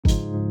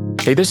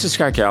Hey, this is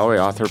Scott Galloway,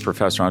 author,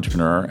 professor,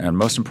 entrepreneur, and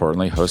most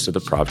importantly, host of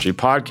the Prop G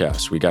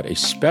podcast. We got a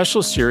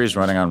special series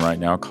running on right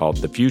now called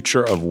The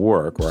Future of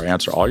Work, where I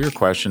answer all your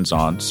questions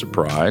on,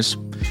 surprise,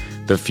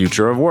 the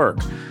future of work.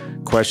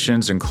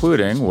 Questions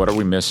including, what are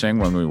we missing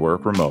when we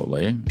work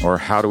remotely? Or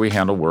how do we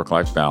handle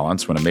work-life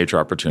balance when a major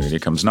opportunity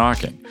comes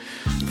knocking?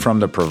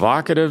 From the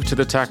provocative to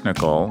the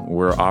technical,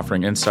 we're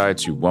offering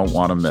insights you won't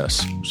want to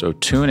miss. So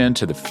tune in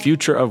to The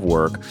Future of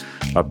Work,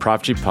 a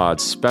Prop G Pod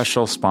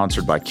special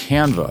sponsored by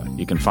Canva.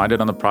 You can find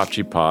it on the Prop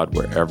G Pod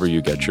wherever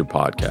you get your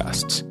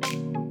podcasts.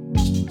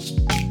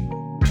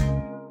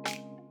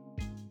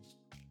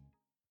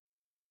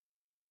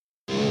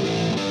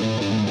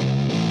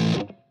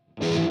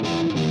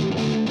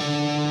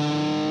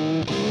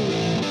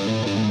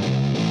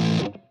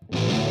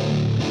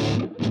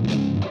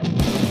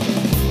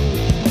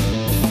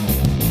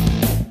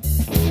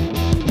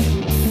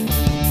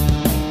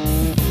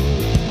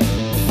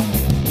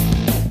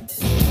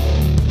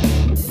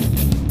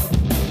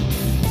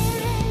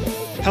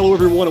 Hello,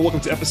 everyone, and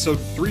welcome to episode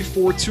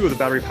 342 of the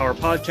Battery Power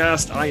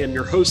Podcast. I am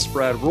your host,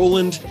 Brad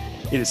Rowland.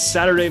 It is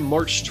Saturday,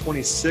 March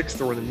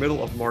 26th, or in the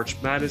middle of March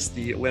Madness.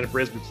 The Atlanta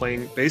Braves will be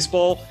playing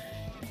baseball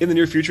in the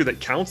near future that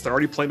counts. They're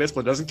already playing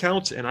baseball that doesn't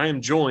count, and I am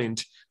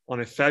joined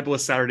on a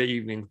fabulous Saturday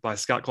evening by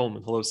Scott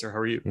Coleman. Hello, sir. How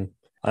are you?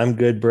 I'm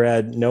good,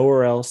 Brad.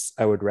 Nowhere else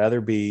I would rather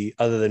be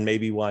other than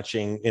maybe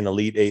watching an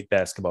Elite Eight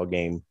basketball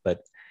game,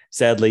 but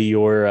sadly,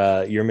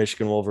 your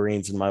Michigan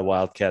Wolverines and my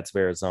Wildcats of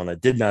Arizona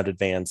did not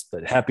advance,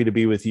 but happy to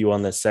be with you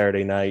on this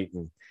Saturday night.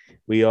 And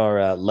we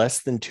are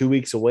less than 2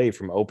 weeks away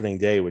from opening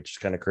day, which is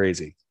kind of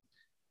crazy.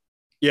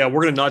 Yeah,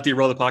 we're going to not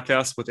derail the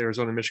podcast with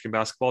Arizona and Michigan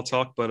basketball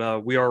talk,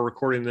 but we are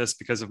recording this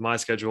because of my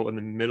schedule in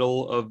the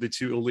middle of the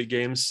two Elite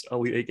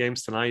Eight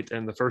games tonight,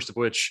 and the first of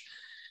which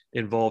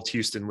involved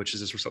Houston, which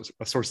is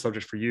a sore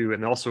subject for you,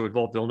 and also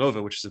involved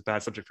Villanova, which is a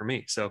bad subject for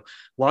me. So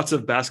lots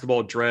of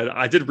basketball dread.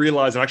 I did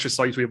realize, I actually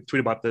saw you tweet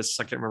about this.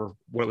 I can't remember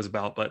what it was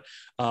about, but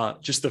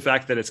just the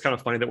fact that it's kind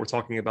of funny that we're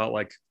talking about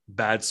like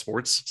bad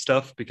sports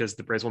stuff because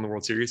the Braves won the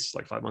World Series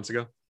like 5 months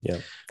ago.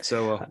 Yeah.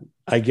 So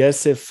I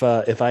guess if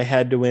I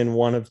had to win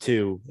one of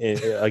two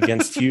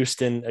against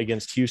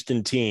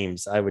Houston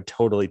teams, I would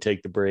totally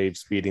take the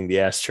Braves beating the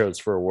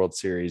Astros for a World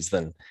Series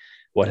than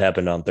what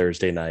happened on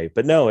Thursday night.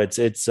 But no,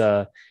 it's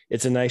a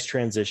nice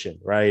transition,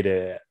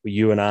 right?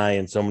 You and I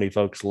and so many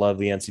folks love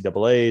the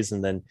NCAAs,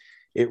 and then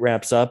it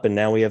wraps up, and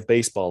now we have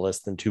baseball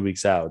less than 2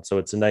 weeks out. So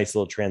it's a nice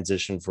little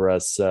transition for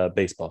us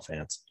baseball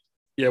fans.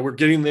 Yeah, we're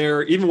getting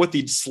there. Even with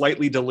the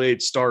slightly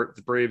delayed start,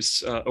 the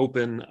Braves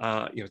open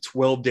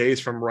 12 days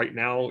from right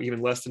now,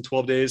 even less than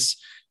 12 days.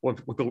 When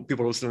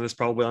people are listening to this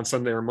probably on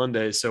Sunday or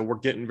Monday. So we're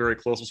getting very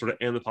close. We'll sort of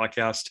end the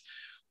podcast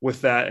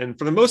with that. And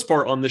for the most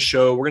part on this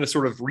show, we're going to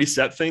sort of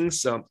reset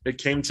things. It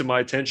came to my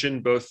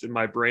attention, both in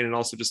my brain and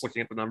also just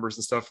looking at the numbers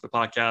and stuff for the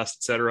podcast,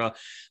 et cetera,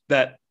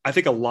 that I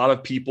think a lot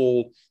of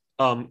people,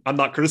 I'm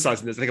not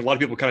criticizing this. I think a lot of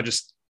people kind of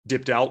just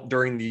dipped out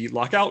during the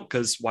lockout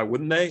because why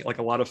wouldn't they? Like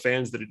a lot of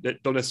fans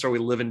that don't necessarily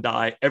live and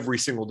die every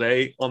single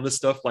day on this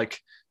stuff like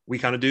we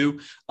kind of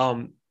do.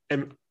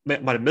 And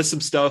might have missed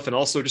some stuff. And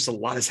also just a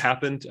lot has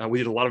happened. We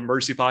did a lot of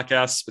emergency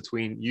podcasts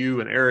between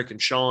you and Eric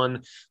and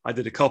Sean. I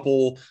did a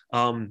couple,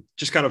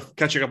 just kind of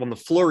catching up on the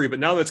flurry, but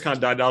now that's kind of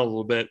died down a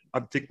little bit.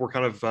 I think we're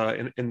kind of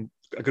in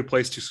a good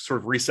place to sort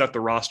of reset the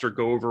roster,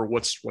 go over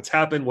what's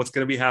happened, what's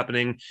going to be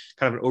happening,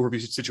 kind of an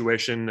overview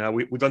situation.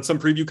 We've done some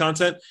preview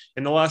content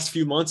in the last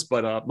few months,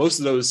 but most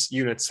of those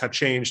units have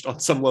changed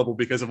on some level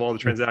because of all the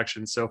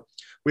transactions. So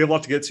we have a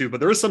lot to get to, but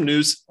there is some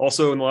news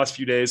also in the last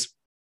few days.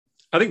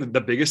 I think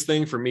the biggest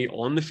thing for me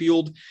on the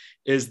field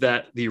is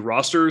that the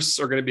rosters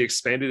are going to be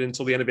expanded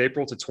until the end of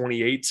April to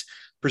 28,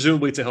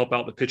 presumably to help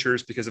out the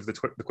pitchers because of the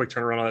quick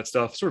turnaround on that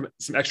stuff, sort of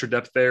some extra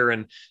depth there.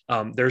 And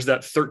there's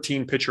that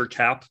 13 pitcher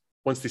cap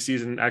once the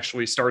season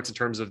actually starts in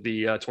terms of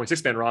the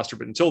 26-man roster.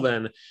 But until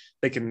then,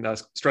 they can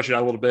stretch it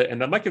out a little bit.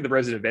 And that might give the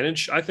Braves an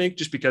advantage, I think,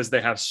 just because they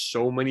have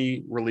so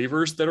many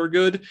relievers that are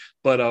good.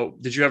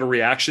 But did you have a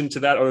reaction to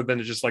that other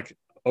than just like,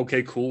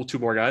 okay, cool, two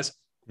more guys?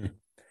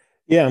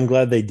 Yeah, I'm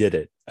glad they did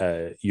it.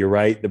 You're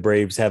right. The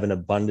Braves have an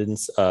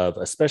abundance of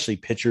especially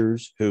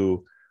pitchers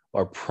who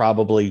are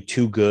probably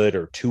too good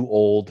or too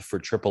old for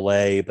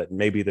AAA, but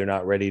maybe they're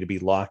not ready to be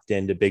locked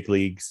into big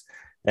leagues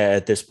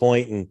at this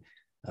point.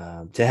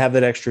 And to have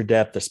that extra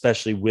depth,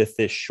 especially with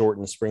this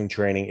shortened spring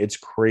training, it's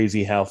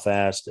crazy how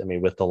fast. I mean,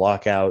 with the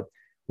lockout,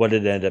 what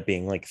did it end up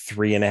being, like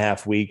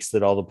 3.5 weeks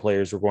that all the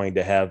players were going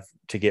to have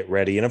to get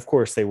ready. And of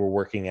course, they were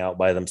working out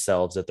by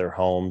themselves at their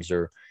homes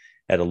or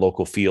at a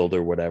local field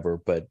or whatever.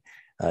 But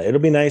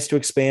it'll be nice to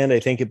expand. I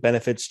think it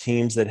benefits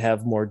teams that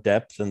have more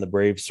depth, and the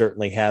Braves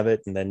certainly have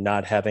it. And then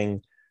not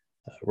having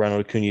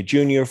Ronald Acuna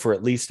Jr. for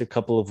at least a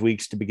couple of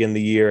weeks to begin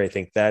the year, I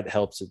think that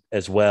helps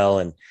as well.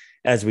 And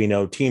as we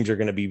know, teams are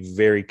going to be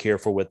very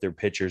careful with their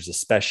pitchers,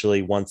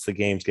 especially once the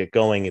games get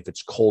going. If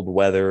it's cold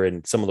weather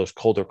and some of those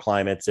colder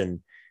climates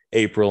in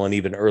April and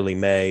even early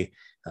May,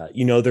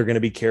 they're going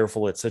to be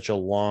careful. It's such a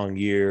long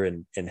year,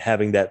 and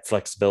having that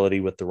flexibility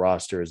with the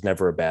roster is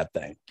never a bad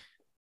thing.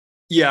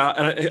 Yeah,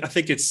 and I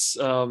think it's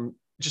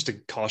just a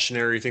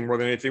cautionary thing more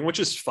than anything, which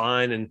is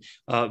fine. And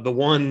the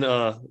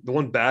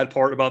one bad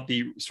part about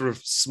the sort of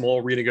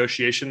small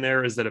renegotiation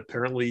there is that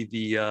apparently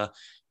the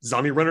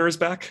zombie runner is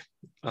back.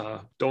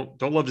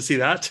 Don't love to see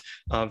that.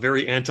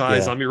 Very anti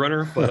zombie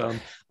runner, but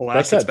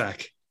alas, it's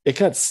back. It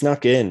got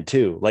snuck in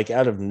too, like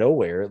out of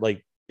nowhere.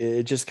 Like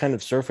it just kind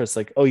of surfaced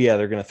like, oh yeah,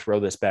 they're going to throw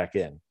this back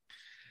in.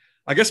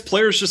 I guess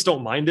players just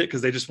don't mind it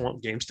because they just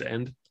want games to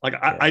end. Like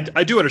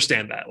I do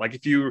understand that. Like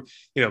if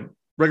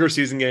regular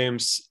season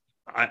games,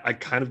 I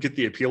kind of get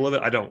the appeal of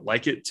it. I don't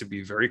like it, to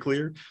be very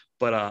clear,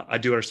 but I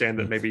do understand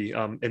that maybe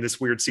in this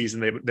weird season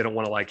they don't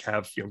want to like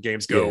have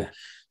games go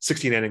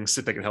 16 innings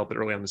if they can help it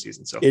early on in the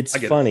season. So it's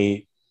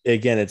funny.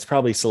 Again, it's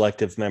probably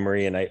selective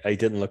memory, and I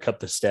didn't look up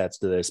the stats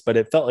to this, but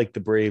it felt like the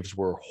Braves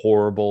were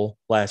horrible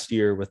last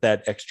year with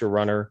that extra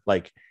runner.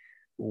 Like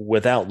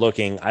without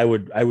looking, I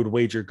would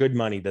wager good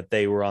money that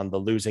they were on the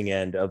losing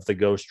end of the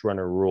ghost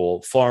runner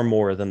rule far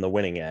more than the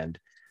winning end.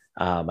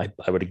 I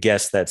would have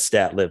guessed that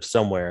stat lives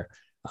somewhere.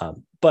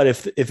 But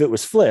if it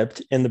was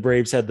flipped and the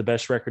Braves had the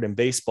best record in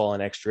baseball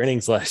in extra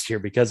innings last year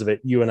because of it,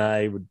 you and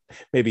I would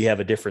maybe have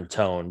a different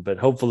tone. But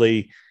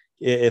hopefully,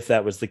 if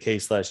that was the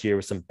case last year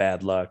with some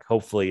bad luck,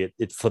 hopefully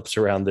it flips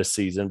around this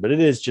season. But it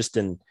is just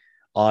an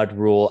odd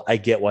rule. I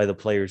get why the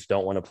players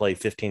don't want to play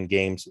 15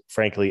 games.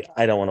 Frankly,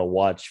 I don't want to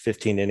watch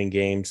 15 inning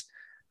games,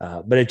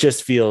 but it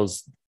just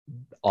feels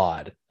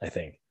odd, I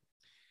think.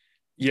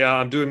 Yeah,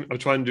 I'm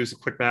trying to do some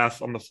quick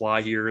math on the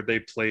fly here. They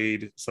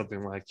played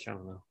something like, I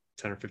don't know,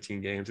 10 or 15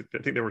 games. I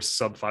think they were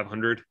sub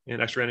 500 in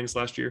extra innings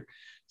last year.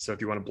 So if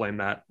you want to blame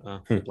that,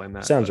 blame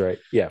that. Sounds right.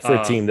 Yeah. For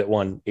a team that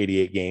won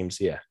 88 games.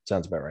 Yeah.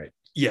 Sounds about right.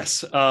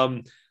 Yes.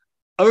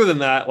 Other than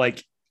that,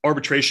 like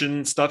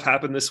arbitration stuff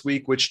happened this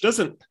week, which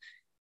doesn't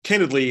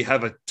candidly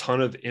have a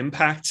ton of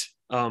impact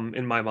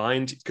in my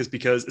mind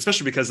because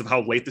especially because of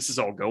how late this is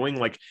all going.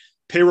 Like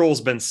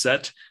payroll's been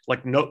set,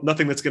 like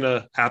nothing that's going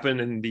to happen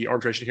in the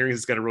arbitration hearings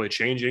is going to really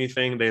change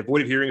anything. They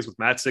avoided hearings with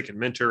Matzik and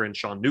Minter and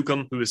Sean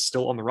Newcomb, who is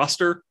still on the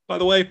roster, by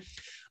the way.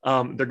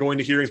 They're going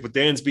to hearings with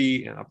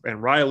Dansby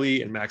and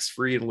Riley and Max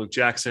Fried and Luke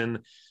Jackson.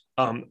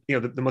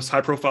 The most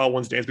high profile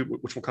one's Dansby,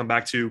 which we'll come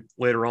back to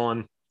later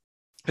on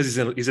because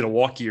he's in a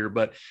walk year,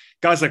 but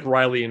guys like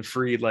Riley and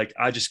Fried, like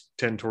I just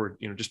tend toward,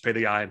 just pay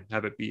the guy and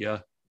have it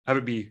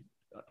be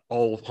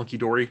all hunky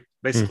dory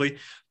basically.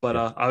 But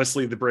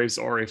obviously the Braves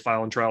are a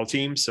file and trial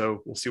team.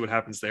 So we'll see what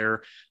happens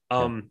there.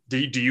 Do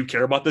you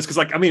care about this? Cause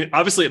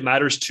obviously it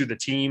matters to the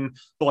team,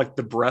 but like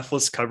the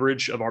breathless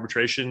coverage of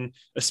arbitration,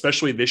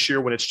 especially this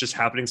year when it's just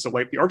happening. So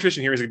like the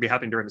arbitration hearings are gonna be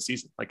happening during the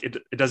season. Like it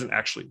doesn't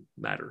actually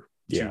matter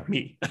to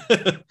me.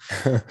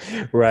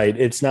 Right.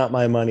 It's not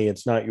my money.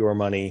 It's not your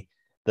money.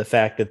 The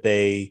fact that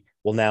they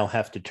will now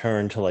have to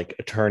turn to like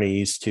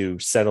attorneys to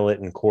settle it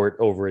in court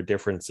over a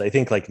difference. I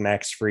think like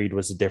Max Fried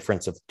was a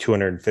difference of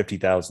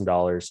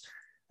 $250,000.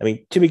 I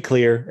mean, to be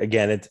clear,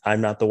 again, I'm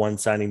not the one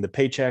signing the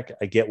paycheck.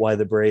 I get why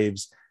the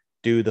Braves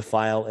do the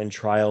file and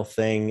trial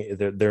thing.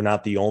 They're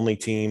not the only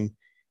team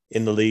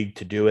in the league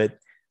to do it.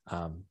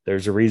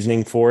 There's a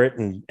reasoning for it.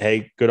 And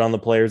hey, good on the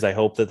players. I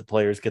hope that the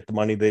players get the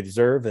money they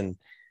deserve. And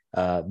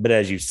but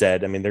as you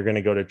said, I mean, they're going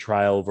to go to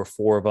trial over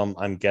 4 of them.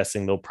 I'm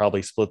guessing they'll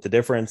probably split the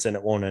difference and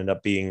it won't end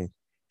up being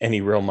any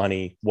real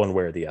money one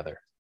way or the other.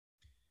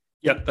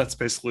 Yep, that's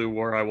basically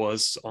where I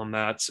was on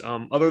that.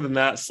 Other than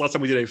that, last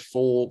time we did a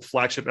full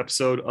flagship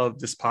episode of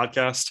this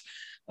podcast.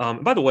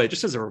 By the way,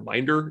 just as a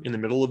reminder in the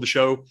middle of the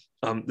show,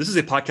 this is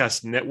a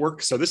podcast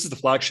network. So this is the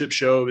flagship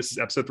show. This is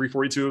episode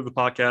 342 of the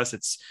podcast.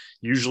 It's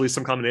usually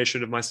some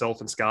combination of myself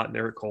and Scott and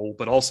Eric Cole,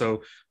 but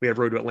also we have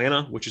Road to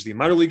Atlanta, which is the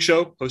minor league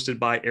show hosted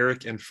by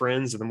Eric and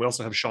friends. And then we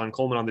also have Sean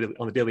Coleman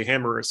on the Daily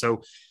Hammer.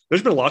 So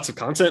there's been lots of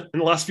content in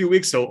the last few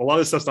weeks. So a lot of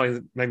this stuff's not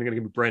even going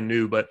to be brand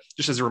new, but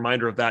just as a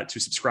reminder of that, to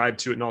subscribe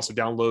to it and also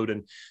download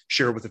and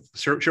share with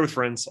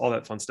friends, all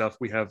that fun stuff.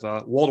 We have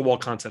wall-to-wall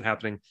content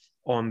happening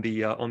on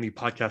the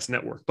podcast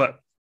network. But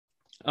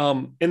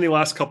in the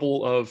last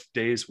couple of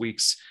days,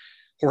 weeks,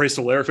 Jorge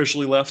Soler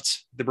officially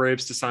left the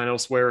Braves to sign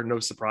elsewhere. No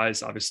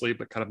surprise, obviously,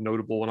 but kind of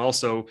notable. And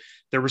also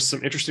there was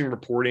some interesting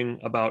reporting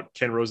about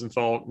Ken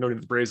Rosenthal, noting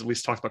that the Braves at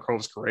least talked about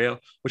Carlos Correa,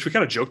 which we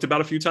kind of joked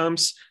about a few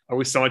times.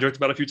 We semi-joked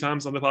about a few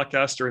times on the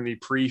podcast during the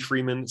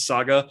pre-Freeman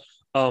saga.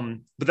 But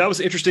that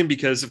was interesting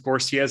because, of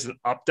course, he has an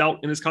opt-out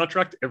in his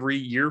contract every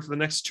year for the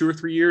next 2 or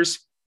 3 years.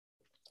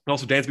 And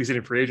also Dansby's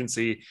in free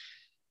agency.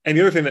 And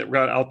the other thing that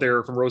got out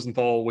there from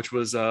Rosenthal, which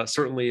was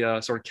certainly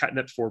sort of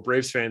catnip for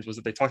Braves fans, was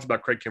that they talked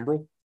about Craig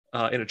Kimbrell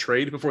in a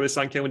trade before they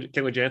signed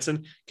Kenley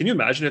Jansen. Can you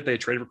imagine if they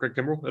traded for Craig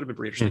Kimbrell? That would have been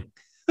pretty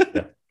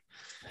interesting.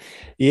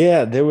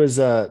 Yeah, there was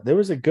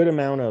a good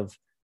amount of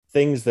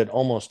things that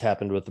almost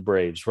happened with the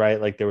Braves,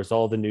 right? Like there was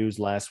all the news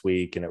last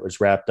week, and it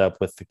was wrapped up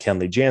with the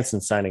Kenley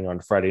Jansen signing on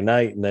Friday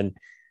night. And then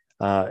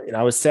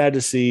I was sad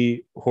to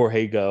see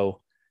Jorge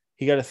go.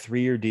 He got a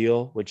 3-year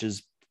deal, which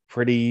is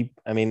pretty,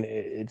 I mean,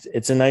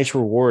 it's a nice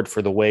reward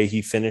for the way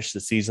he finished the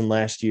season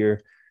last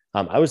year.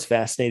 I was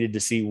fascinated to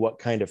see what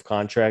kind of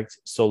contract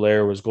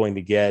Soler was going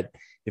to get.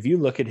 If you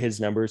look at his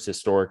numbers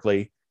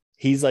historically,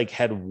 he's like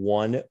had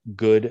one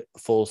good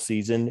full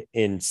season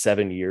in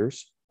 7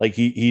 years. Like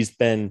he's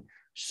been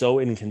so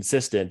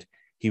inconsistent.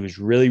 He was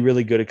really,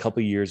 really good a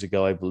couple years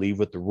ago, I believe,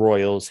 with the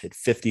Royals, hit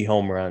 50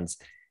 home runs,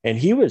 and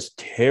he was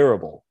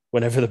terrible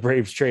whenever the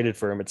Braves traded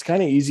for him. It's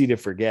kind of easy to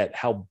forget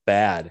how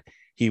bad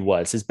he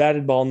was. His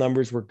batted ball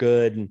numbers were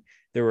good, and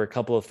there were a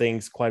couple of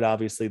things, quite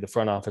obviously, the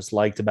front office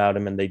liked about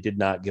him, and they did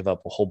not give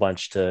up a whole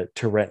bunch to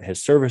rent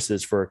his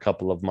services for a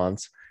couple of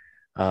months.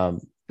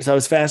 So I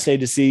was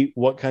fascinated to see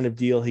what kind of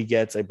deal he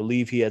gets. I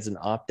believe he has an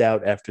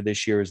opt-out after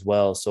this year as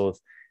well. So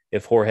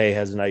if Jorge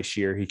has a nice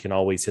year, he can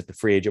always hit the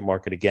free agent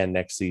market again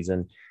next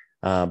season.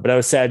 But I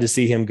was sad to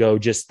see him go,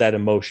 just that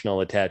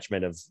emotional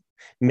attachment of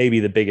maybe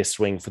the biggest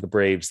swing for the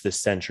Braves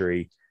this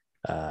century.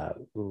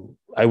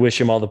 I wish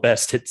him all the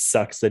best. It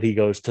sucks that he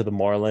goes to the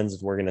Marlins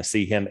and we're going to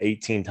see him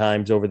 18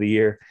 times over the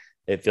year.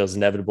 It feels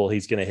inevitable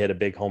he's going to hit a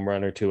big home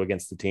run or two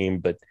against the team,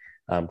 but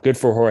good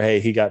for Jorge.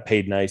 He got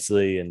paid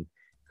nicely, and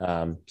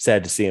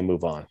sad to see him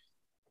move on.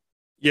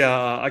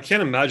 Yeah, I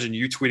can't imagine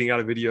you tweeting out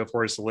a video of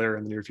Jorge Soler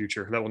in the near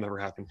future. That will never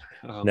happen.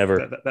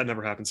 Never. That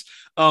never happens.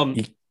 On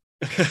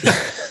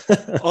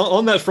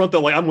that front,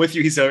 though, like I'm with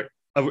you.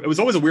 It was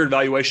always a weird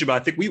valuation, but I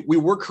think we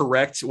were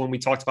correct when we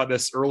talked about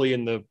this early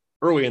in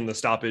the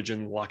stoppage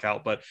and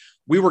lockout. But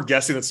we were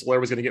guessing that Soler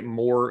was going to get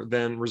more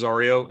than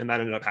Rosario, and that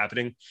ended up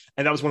happening.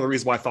 And that was one of the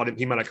reasons why I thought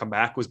he might not come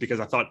back, was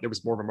because I thought there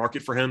was more of a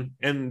market for him,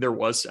 and there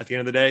was at the end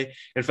of the day.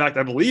 In fact,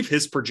 I believe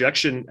his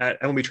projection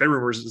at MLB Trade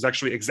Rumors is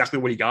actually exactly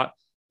what he got,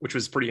 which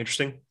was pretty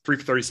interesting. 3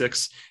 for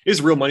 36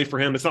 is real money for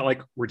him. It's not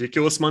like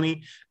ridiculous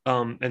money.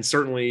 And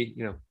certainly,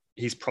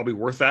 he's probably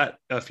worth that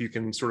if you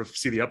can sort of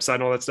see the upside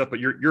and all that stuff. But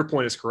your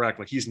point is correct.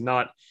 Like, he's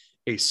not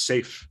a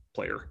safe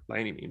player by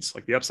any means.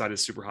 Like, the upside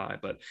is super high,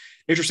 but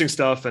interesting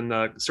stuff, and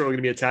certainly going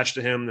to be attached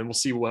to him. And we'll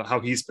see how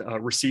he's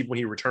received when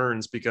he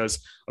returns, because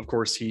of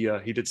course he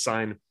did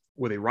sign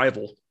with a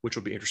rival, which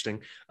will be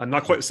interesting.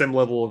 Not quite the same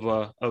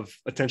level of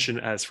attention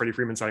as Freddie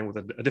Freeman signing with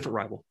a different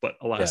rival, but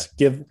alas.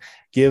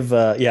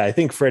 Yeah, I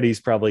think Freddie's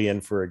probably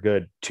in for a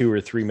good 2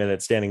 or 3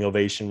 minute standing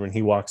ovation when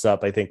he walks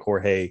up. I think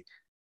Jorge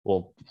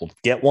will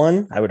get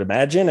one, I would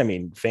imagine. I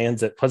mean,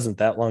 fans, it wasn't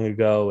that long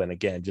ago, and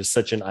again, just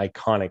such an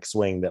iconic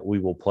swing that we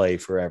will play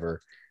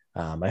forever.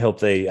 I hope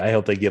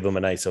they give him a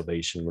nice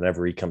ovation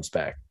whenever he comes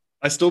back.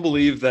 I still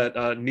believe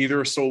that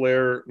neither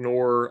Soler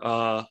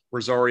nor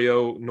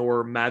Rosario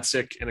nor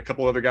Madsick and a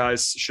couple other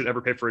guys should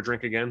ever pay for a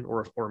drink again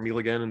or a meal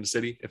again in the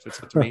city, if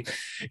it's up to me.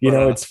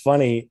 It's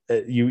funny.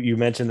 You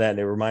mentioned that, and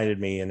it reminded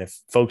me, and if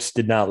folks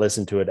did not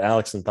listen to it,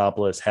 Alex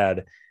Anthopoulos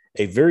had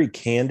a very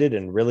candid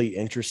and really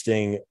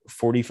interesting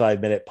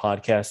 45-minute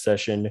podcast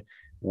session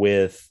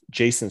with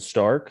Jason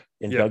Stark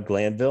and Doug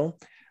Glanville.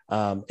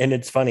 And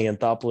it's funny,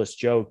 Anthopoulos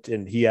joked,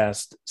 and he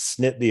asked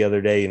Snit the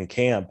other day in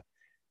camp,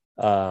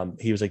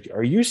 he was like,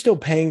 "Are you still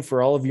paying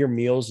for all of your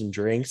meals and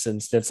drinks?"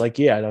 And it's like,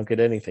 "Yeah, I don't get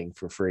anything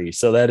for free."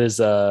 So that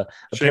is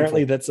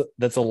apparently that's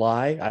a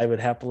lie. I would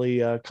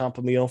happily comp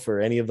a meal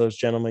for any of those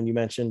gentlemen you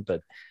mentioned.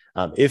 But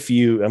I'm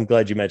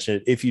glad you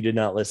mentioned it. If you did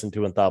not listen to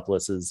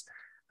Anthopoulos's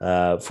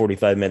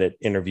 45-minute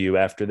interview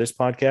after this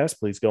podcast,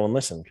 please go and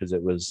listen, because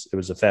it was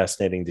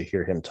fascinating to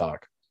hear him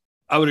talk.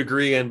 I would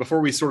agree. And before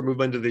we sort of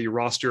move into the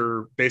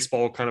roster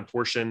baseball kind of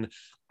portion,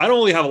 I don't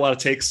really have a lot of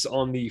takes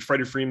on the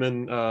Freddie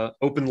Freeman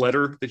open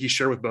letter that he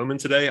shared with Bowman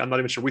today. I'm not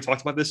even sure we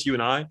talked about this, you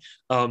and I,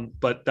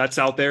 but that's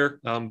out there.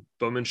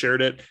 Bowman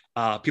shared it.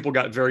 People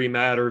got very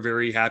mad or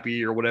very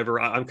happy or whatever.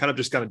 I'm kind of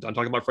just kind of done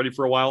talking about Freddie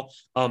for a while.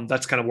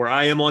 That's kind of where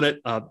I am on it.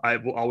 I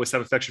will always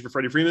have affection for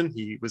Freddie Freeman.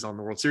 He was on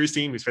the World Series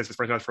team. He's faced with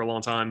franchise for a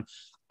long time.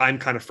 I'm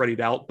kind of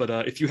Freddie'd out, but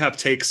if you have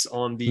takes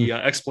on the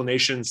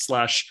explanation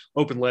 /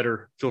 open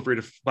letter, feel free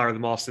to fire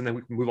them off, and then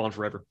we can move on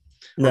forever.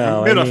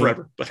 No, maybe not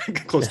forever, but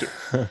close to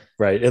it.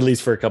 Right. At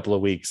least for a couple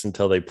of weeks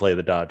until they play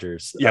the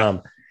Dodgers. Yeah.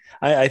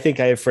 I think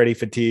I have Freddie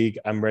fatigue.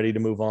 I'm ready to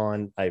move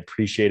on. I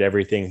appreciate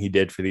everything he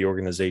did for the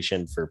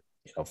organization for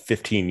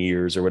 15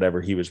 years or whatever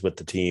he was with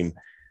the team.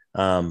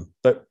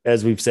 But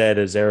as we've said,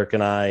 as Eric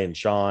and I and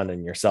Sean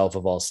and yourself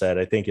have all said,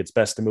 I think it's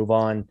best to move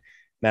on.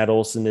 Matt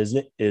Olson is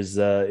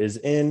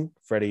in.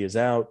 Freddie is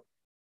out.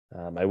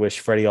 I wish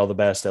Freddie all the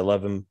best. I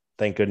love him.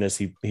 Thank goodness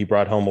he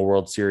brought home a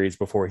World Series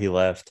before he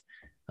left.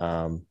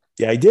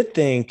 Yeah, I did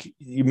think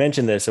you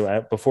mentioned this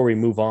before we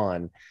move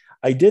on.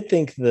 I did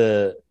think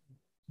the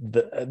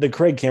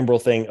Craig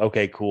Kimbrell thing.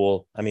 Okay,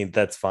 cool. I mean,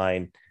 that's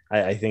fine.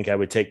 I think I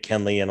would take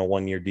Kenley in a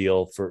 1-year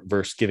deal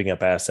versus giving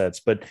up assets.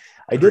 But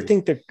I did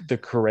think the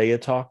Correa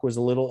talk was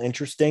a little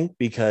interesting,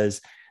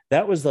 because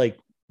that was like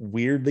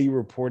weirdly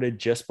reported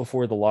just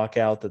before the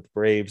lockout that the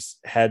Braves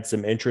had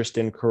some interest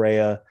in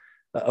Correa.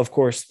 Of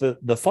course,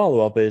 the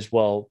follow-up is,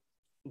 well,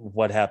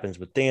 what happens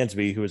with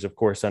Dansby, who is of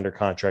course under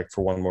contract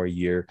for 1 more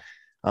year.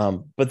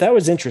 But that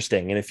was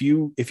interesting. And if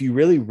you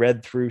really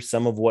read through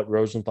some of what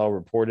Rosenthal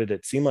reported,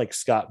 it seemed like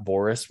Scott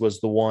Boras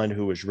was the one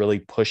who was really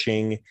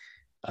pushing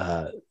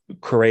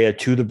Correa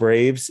to the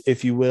Braves,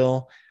 if you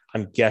will.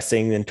 I'm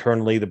guessing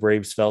internally the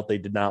Braves felt they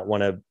did not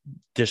want to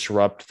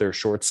disrupt their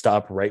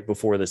shortstop right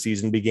before the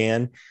season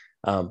began.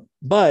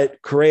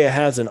 But Correa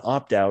has an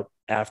opt-out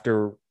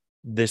after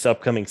this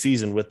upcoming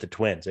season with the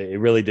Twins. It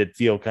really did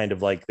feel kind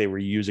of like they were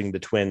using the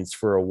Twins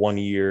for a 1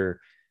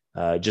 year,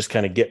 just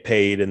kind of get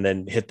paid and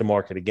then hit the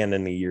market again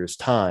in a year's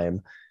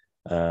time.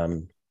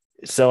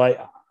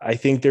 So I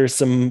think there's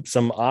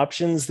some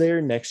options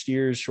there. Next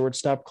year's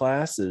shortstop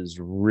class is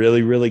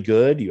really, really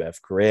good. You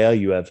have Correa,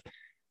 you have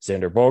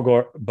Xander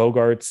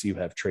Bogaerts, you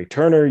have Trey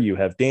Turner, you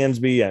have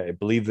Dansby. I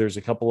believe there's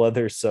a couple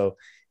others. So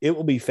it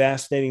will be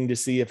fascinating to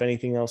see if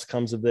anything else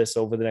comes of this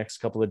over the next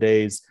couple of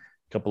days,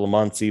 couple of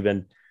months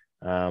even.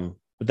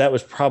 But that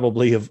was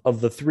probably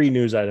of the three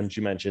news items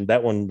you mentioned,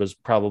 that one was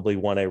probably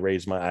one I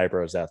raised my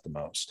eyebrows at the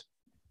most.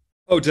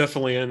 Oh,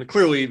 definitely. And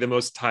clearly the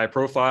most high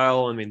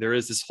profile. I mean, there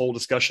is this whole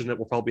discussion that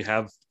we'll probably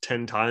have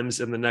 10 times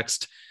in the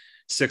next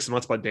 6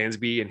 months about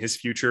Dansby and his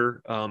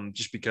future,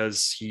 just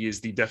because he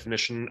is the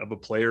definition of a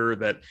player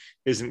that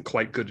isn't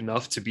quite good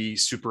enough to be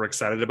super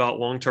excited about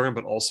long-term,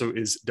 but also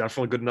is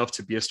definitely good enough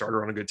to be a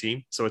starter on a good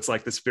team. So it's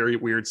like this very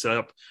weird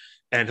setup,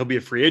 and he'll be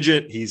a free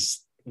agent. He's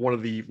one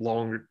of the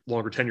longer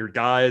tenured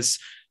guys.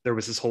 There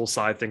was this whole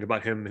side thing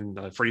about him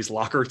in Freddie's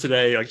locker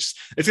today. Like, it's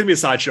going to be a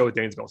sideshow with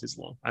Dansby all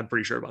season long. I'm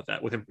pretty sure about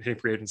that with him hitting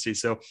free agency.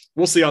 So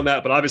we'll see on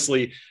that. But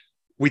obviously,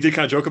 we did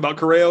kind of joke about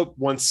Correa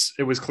once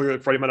it was clear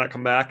that Freddie might not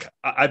come back.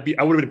 I would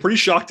have been pretty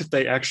shocked if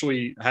they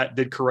actually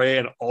did Correa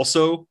and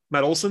also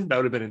Matt Olson. That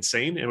would have been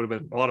insane. It would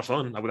have been a lot of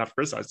fun. I would not have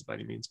criticized it by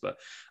any means, but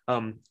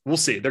we'll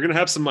see. They're going to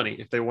have some money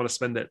if they want to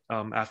spend it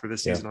after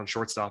this season on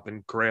shortstop,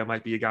 and Correa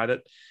might be a guy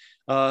that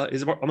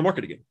is on the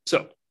market again.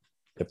 So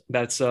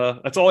that's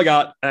all I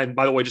got. And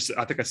by the way,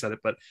 I think I said it,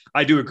 but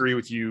I do agree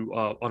with you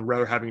on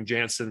rather having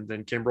Jansen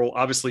than Kimbrel.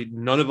 Obviously,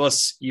 none of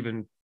us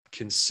even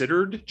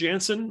considered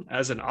Jansen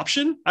as an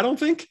option. I don't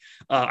think.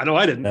 I know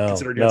I didn't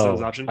consider Jansen as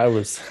an option.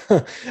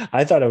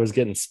 I thought I was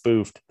getting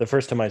spoofed the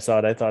first time I saw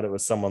it. I thought it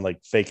was someone like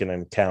faking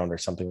an account or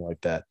something like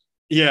that.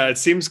 Yeah, it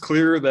seems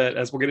clear that,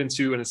 as we'll get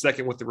into in a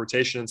second with the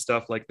rotation and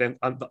stuff, like then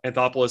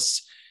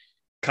Anthopoulos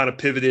kind of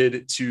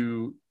pivoted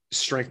to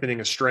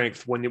strengthening a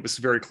strength when it was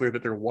very clear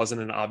that there wasn't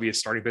an obvious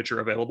starting pitcher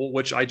available,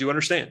 which I do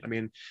understand. I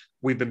mean,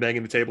 we've been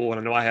banging the table, and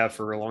I know I have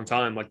for a long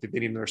time, like they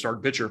need another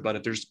starting pitcher,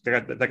 but if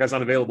that guy's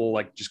not available,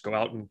 like just go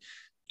out and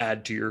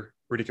add to your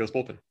ridiculous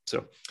bullpen.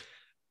 So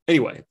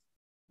anyway,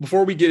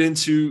 before we get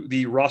into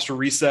the roster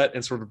reset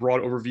and sort of a broad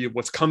overview of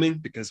what's coming,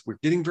 because we're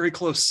getting very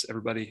close,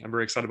 everybody, I'm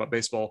very excited about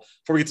baseball.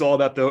 Before we get to all of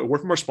that though, a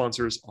word from our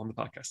sponsors on the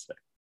podcast today.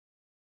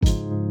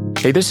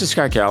 Hey, this is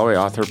Scott Galloway,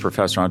 author,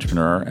 professor,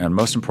 entrepreneur, and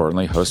most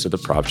importantly, host of the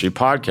Prop G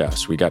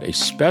podcast. We got a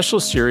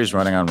special series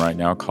running on right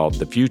now called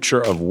The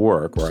Future of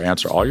Work, where I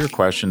answer all your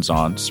questions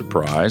on,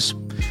 surprise,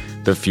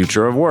 the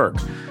future of work.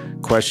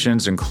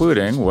 Questions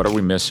including, what are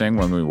we missing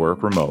when we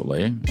work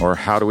remotely? Or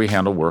how do we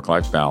handle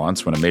work-life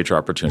balance when a major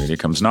opportunity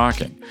comes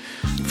knocking?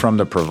 From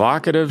the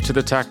provocative to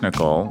the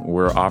technical,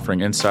 we're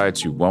offering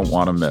insights you won't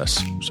want to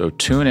miss. So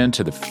tune in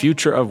to The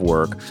Future of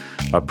Work,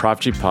 a Prop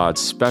G Pod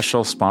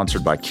special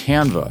sponsored by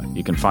Canva.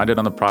 You can find it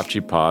on the Prop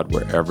G Pod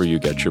wherever you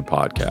get your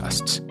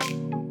podcasts.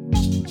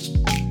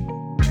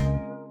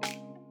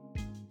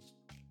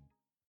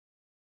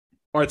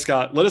 All right,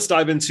 Scott, let us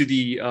dive into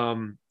the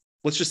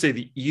let's just say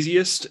the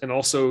easiest and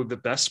also the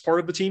best part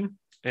of the team,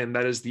 and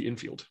that is the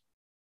infield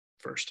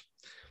first.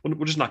 We'll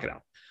just knock it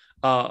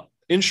out.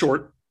 In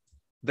short,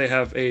 they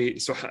have in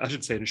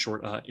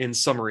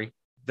summary,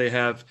 they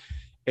have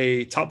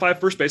a top 5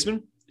 first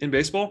baseman in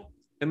baseball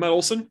in Matt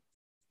Olson,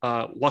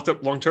 locked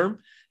up long-term.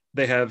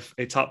 They have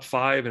a top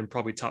 5 and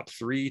probably top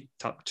 3,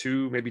 top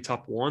 2, maybe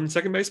top 1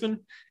 second baseman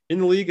in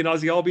the league in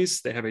Ozzie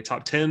Albies. They have a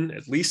top 10,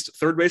 at least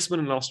third baseman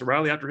in Austin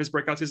Riley after his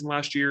breakout season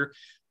last year.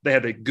 They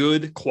have a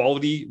good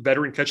quality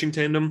veteran catching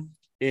tandem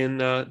in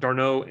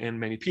d'Arnaud and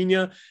Manny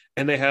Pena.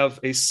 And they have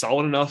a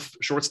solid enough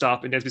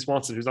shortstop in Dansby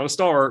Swanson, who's not a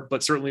star,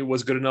 but certainly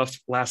was good enough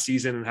last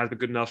season and has been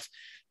good enough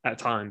at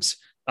times.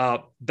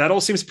 That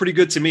all seems pretty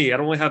good to me. I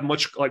don't really have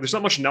much, there's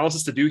not much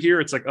analysis to do here.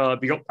 It's like,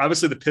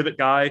 obviously the pivot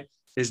guy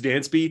is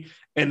Dansby.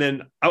 And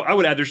then I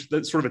would add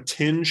there's sort of a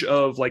tinge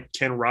of like,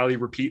 can Riley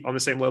repeat on the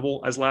same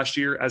level as last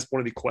year as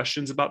one of the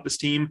questions about this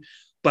team?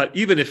 But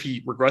even if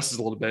he regresses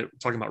a little bit,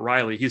 talking about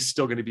Riley, he's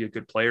still going to be a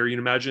good player, you'd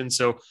imagine.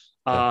 So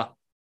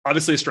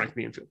obviously a strength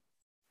in the infield.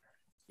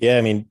 Yeah,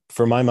 I mean,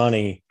 for my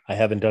money, I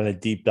haven't done a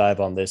deep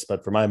dive on this,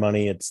 but for my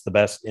money, it's the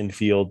best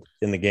infield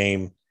in the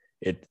game.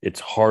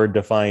 It's hard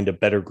to find a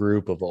better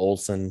group of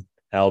Olson,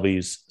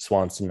 Albies,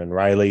 Swanson, and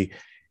Riley.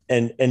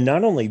 And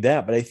not only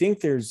that, but I think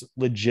there's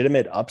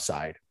legitimate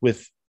upside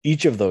with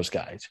each of those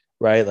guys,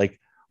 right? Like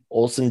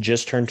Olson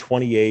just turned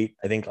 28.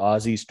 I think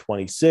Ozzie's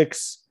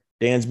 26.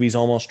 Dansby's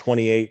almost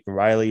 28. And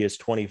Riley is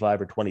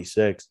 25 or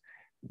 26.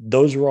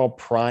 Those are all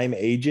prime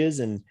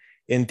ages. And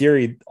in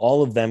theory,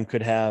 all of them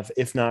could have,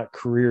 if not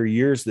career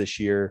years this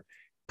year,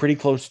 pretty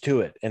close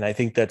to it. And I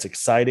think that's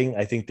exciting.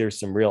 I think there's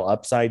some real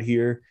upside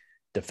here.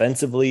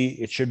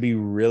 Defensively, it should be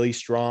really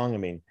strong. I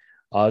mean,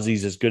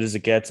 Ozzie's as good as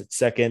it gets at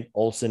second.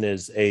 Olson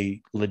is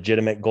a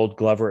legitimate Gold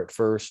Glover at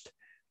first.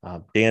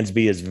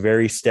 Dansby is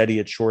very steady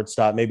at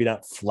shortstop, maybe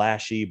not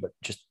flashy, but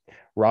just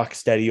rock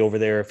steady over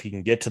there. If he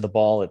can get to the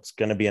ball, it's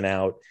going to be an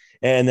out.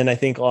 And then I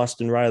think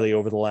Austin Riley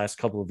over the last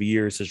couple of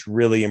years has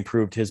really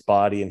improved his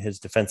body and his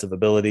defensive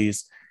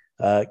abilities.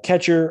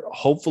 Catcher,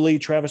 hopefully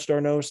Travis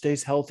d'Arnaud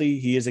stays healthy.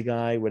 He is a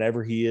guy,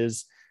 whenever he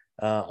is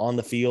on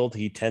the field,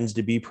 he tends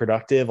to be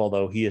productive,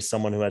 although he is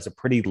someone who has a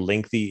pretty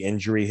lengthy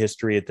injury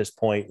history at this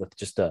point with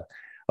just a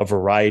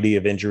variety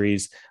of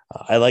injuries.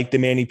 I like the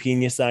Manny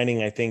Pena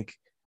signing. I think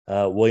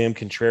William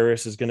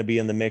Contreras is going to be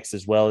in the mix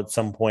as well at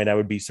some point. I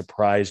would be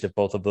surprised if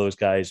both of those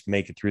guys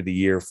make it through the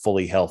year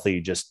fully healthy,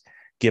 just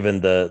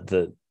given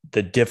the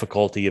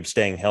difficulty of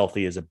staying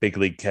healthy as a big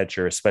league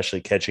catcher,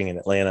 especially catching in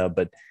Atlanta.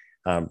 But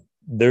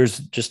there's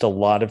just a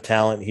lot of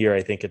talent here.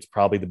 I think it's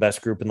probably the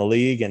best group in the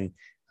league, and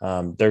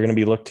they're going to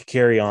be looked to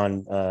carry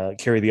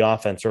the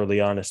offense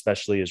early on,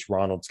 especially as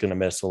Ronald's going to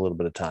miss a little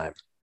bit of time.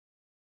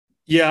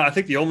 Yeah, I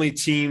think the only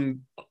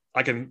team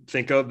I can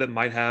think of that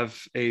might have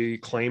a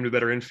claim to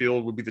better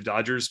infield would be the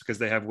Dodgers, because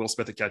they have Will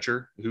Smith, the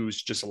catcher,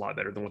 who's just a lot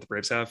better than what the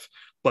Braves have.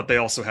 But they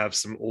also have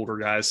some older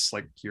guys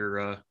like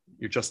your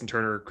Justin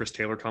Turner, Chris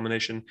Taylor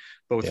combination,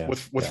 both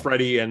with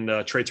Freddie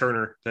and Trey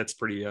Turner. That's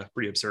pretty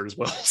absurd as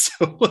well.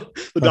 So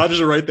the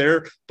Dodgers are right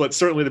there, but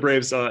certainly the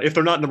Braves, if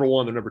they're not number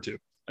one, they're number two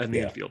in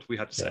the infield, we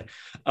have to say.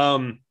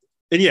 And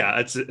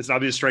it's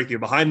obvious strength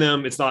behind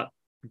them. It's not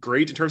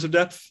great in terms of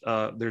depth.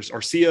 There's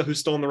Arcia, who's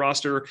still on the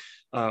roster.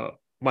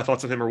 My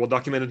thoughts on him are well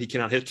documented. He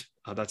cannot hit.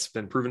 That's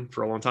been proven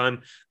for a long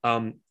time.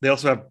 They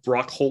also have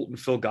Brock Holt and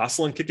Phil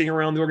Gosselin kicking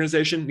around the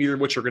organization, neither of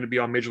which are going to be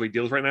on major league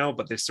deals right now,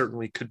 but they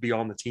certainly could be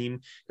on the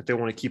team if they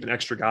want to keep an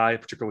extra guy,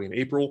 particularly in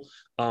April.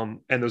 And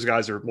those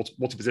guys are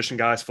multi-position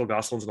guys. Phil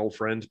Gosselin's an old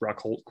friend.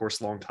 Brock Holt, of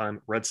course, longtime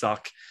Red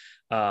Sox.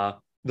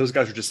 Those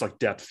guys are just like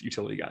depth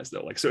utility guys,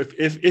 though. Like, so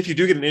if you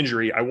do get an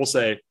injury, I will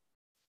say,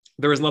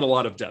 there is not a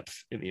lot of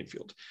depth in the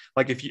infield.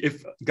 Like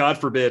if God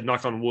forbid,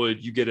 knock on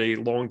wood, you get a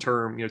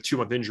long-term,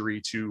 2-month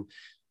injury to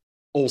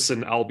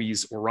Olsen,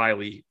 Albies, or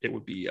Riley, it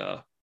would be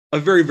a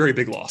very, very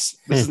big loss.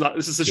 This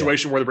is a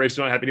situation where the Braves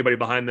do not have anybody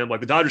behind them.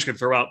 Like the Dodgers can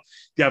throw out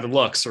Gavin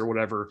Lux or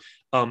whatever.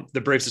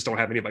 The Braves just don't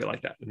have anybody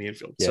like that in the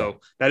infield. Yeah. So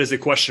that is a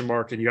question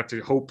mark, and you have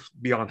to hope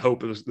beyond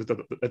hope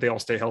that they all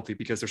stay healthy,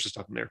 because there's just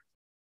nothing there.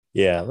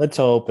 Yeah, let's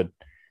hope. And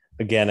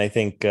again, I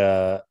think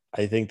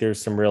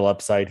there's some real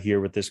upside here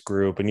with this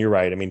group. And you're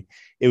right. I mean,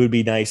 it would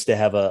be nice to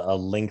have a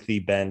lengthy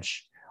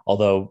bench,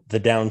 although the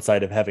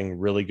downside of having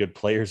really good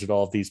players at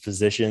all of these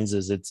positions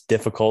is it's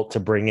difficult to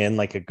bring in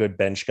like a good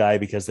bench guy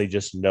because they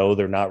just know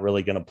they're not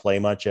really going to play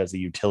much as a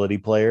utility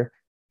player.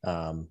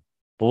 But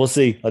we'll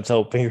see. Let's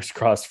hope, fingers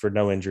crossed, for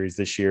no injuries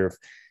this year.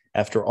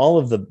 After all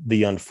of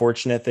the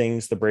unfortunate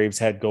things the Braves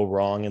had go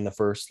wrong in the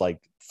first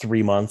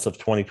 3 months of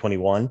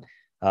 2021,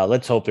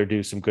 let's hope they're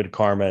due some good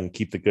karma and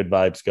keep the good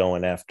vibes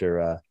going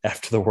after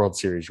the World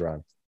Series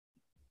run.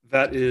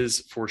 That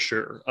is for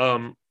sure.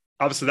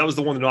 Obviously, that was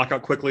the one to knock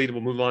out quickly.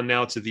 We'll move on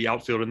now to the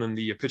outfield and then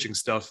the pitching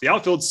stuff. The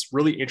outfield's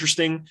really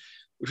interesting,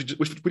 which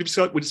we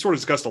sort of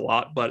discussed a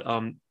lot, but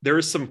there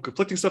is some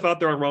conflicting stuff out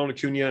there on Ronald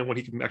Acuna and when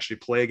he can actually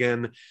play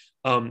again.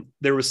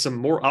 There was some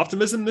more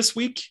optimism this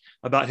week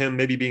about him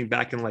maybe being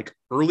back in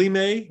early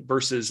May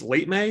versus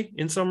late May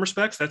in some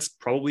respects. That's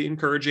probably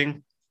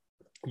encouraging.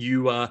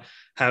 You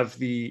have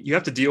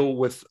to deal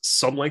with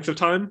some length of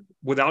time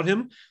without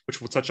him,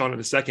 which we'll touch on in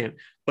a second.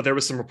 But there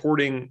was some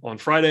reporting on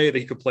Friday that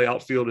he could play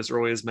outfield as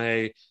early as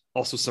May.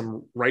 Also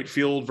some right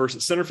field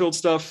versus center field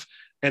stuff.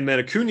 And then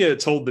Acuna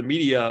told the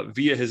media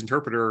via his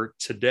interpreter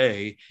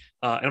today,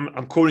 and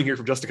I'm quoting here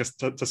from Justin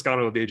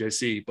Toscano of the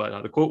AJC,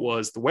 but the quote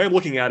was, "The way I'm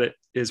looking at it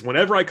is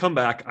whenever I come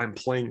back, I'm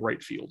playing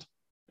right field,"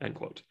 end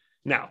quote.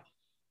 Now,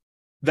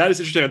 that is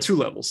interesting on two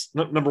levels.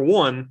 Number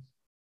one,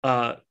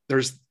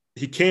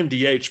 he can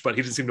DH, but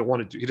he doesn't seem to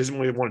want to do. He doesn't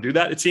really want to do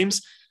that, it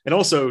seems. And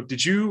also,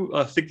 did you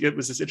think it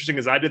was as interesting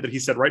as I did that he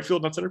said right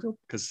field, not center field?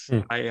 Because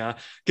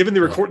given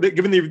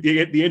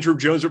the Andrew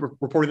Jones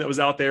reporting that was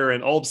out there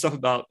and all the stuff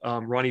about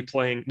Ronnie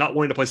not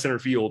wanting to play center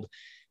field,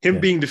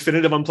 being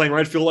definitive on playing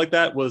right field like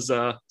that was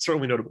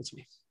certainly notable to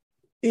me.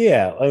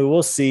 Yeah,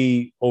 we'll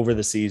see over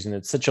the season.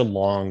 It's such a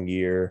long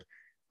year.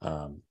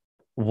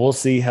 We'll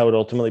see how it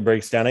ultimately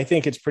breaks down. I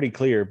think it's pretty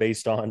clear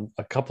based on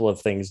a couple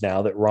of things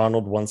now that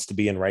Ronald wants to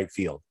be in right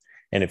field.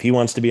 And if he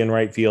wants to be in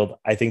right field,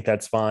 I think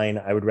that's fine.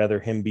 I would rather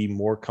him be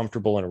more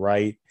comfortable in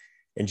right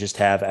and just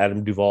have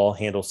Adam Duvall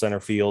handle center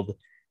field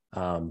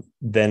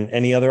than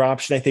any other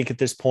option, I think, at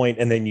this point.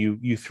 And then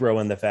you throw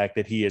in the fact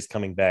that he is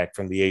coming back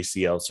from the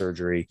ACL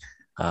surgery.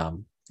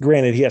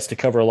 Granted, he has to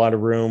cover a lot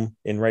of room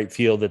in right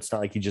field. It's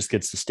not like he just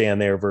gets to stand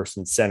there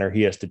versus center.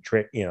 He has to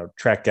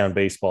track down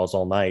baseballs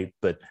all night.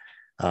 But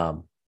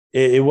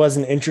it was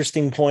an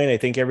interesting point. I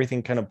think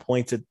everything kind of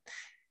points at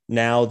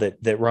now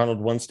that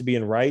Ronald wants to be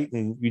in right.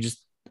 And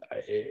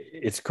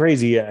it's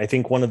crazy. I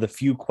think one of the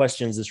few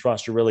questions this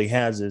roster really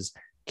has is,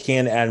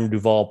 can Adam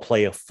Duvall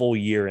play a full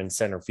year in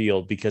center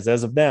field? Because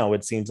as of now,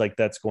 it seems like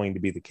that's going to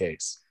be the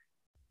case.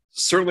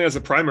 Certainly as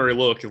a primary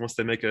look, unless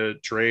they make a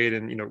trade.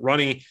 And,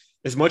 Ronnie,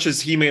 as much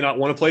as he may not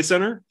want to play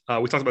center,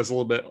 we talked about this a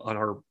little bit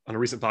on a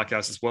recent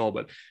podcast as well,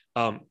 but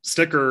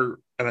Sticker,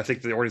 and I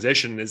think the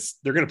organization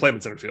they're going to play him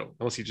in center field.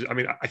 Unless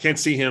I can't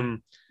see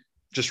him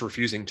just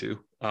refusing to.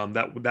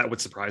 That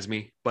would surprise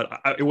me,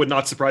 but it would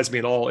not surprise me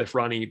at all if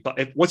Ronnie,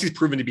 once he's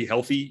proven to be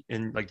healthy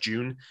in like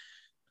June,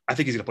 I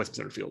think he's going to play some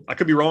center field. I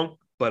could be wrong,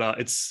 but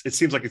it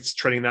seems like it's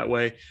trending that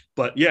way.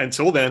 But yeah,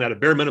 until then, at a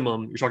bare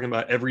minimum, you're talking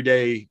about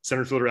everyday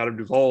center fielder Adam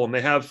Duvall, and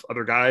they have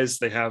other guys.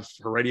 They have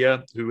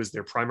Heredia, who is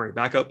their primary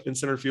backup in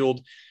center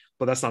field,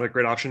 but that's not a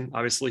great option.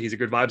 Obviously, he's a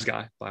good vibes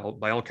guy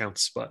by all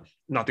counts, but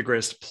not the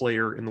greatest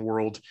player in the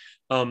world.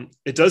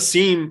 It does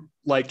seem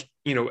like,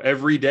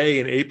 every day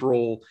in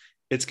April,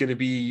 it's going to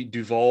be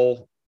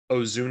Duvall,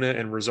 Ozuna,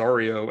 and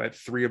Rosario at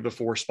 3 of the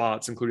 4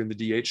 spots, including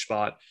the DH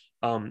spot.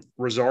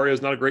 Rosario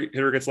is not a great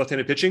hitter against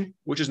left-handed pitching,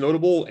 which is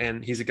notable.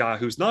 And he's a guy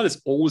who's not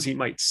as old as he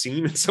might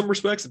seem in some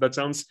respects. If that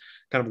sounds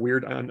kind of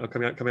weird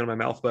coming out of my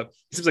mouth, but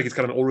he seems like he's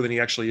kind of older than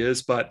he actually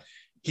is, but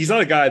he's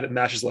not a guy that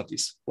mashes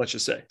lefties, let's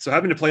just say. So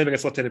having to play him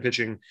against left-handed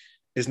pitching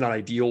is not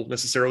ideal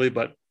necessarily,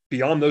 but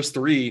beyond those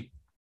 3,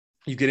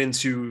 you get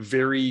into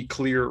very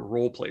clear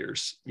role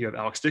players. You have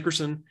Alex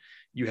Dickerson,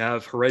 you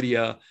have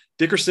Heredia.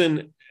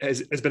 Dickerson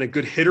has been a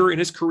good hitter in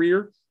his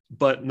career,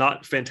 but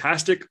not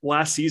fantastic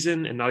last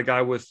season and not a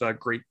guy with a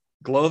great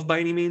glove by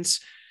any means.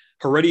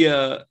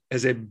 Heredia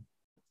is a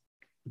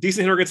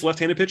decent hitter against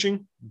left-handed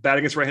pitching, bad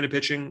against right-handed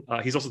pitching.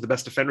 He's also the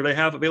best defender they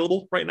have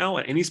available right now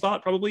at any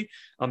spot, probably,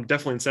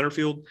 definitely in center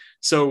field.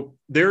 So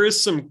there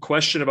is some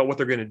question about what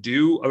they're going to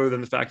do, other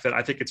than the fact that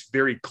I think it's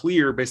very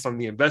clear based on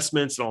the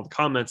investments and all the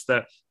comments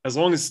that as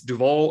long as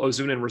Duvall,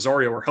 Ozuna, and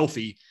Rosario are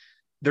healthy,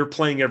 they're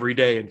playing every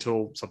day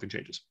until something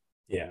changes.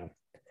 Yeah.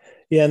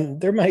 Yeah. And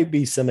there might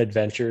be some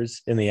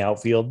adventures in the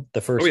outfield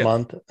the first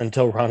month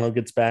until Ronald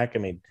gets back. I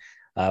mean,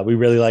 we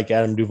really like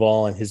Adam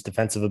Duvall and his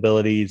defensive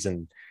abilities,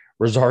 and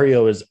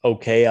Rosario is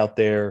okay out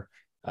there.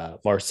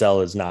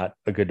 Marcell is not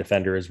a good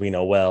defender, as we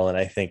know well. And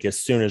I think as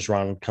soon as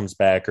Ronald comes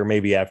back, or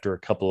maybe after a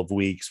couple of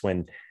weeks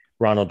when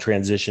Ronald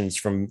transitions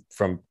from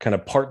kind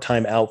of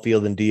part-time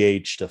outfield and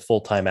DH to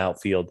full-time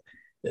outfield,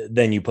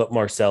 then you put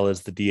Marcell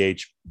as the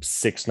DH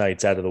 6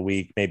 nights out of the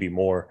week, maybe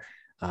more.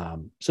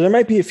 So there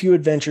might be a few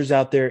adventures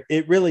out there.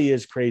 It really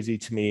is crazy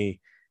to me,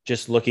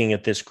 just looking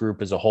at this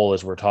group as a whole,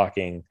 as we're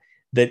talking,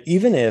 that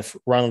even if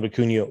Ronald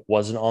Acuna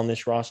wasn't on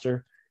this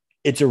roster,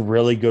 it's a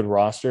really good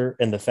roster.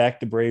 And the fact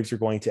the Braves are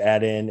going to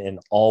add in an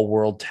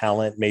all-world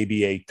talent,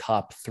 maybe a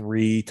top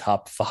 3,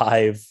 top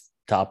 5,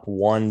 top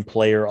 1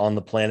 player on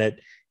the planet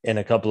in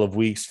a couple of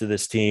weeks to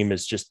this team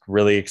is just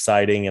really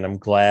exciting. And I'm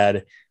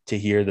glad to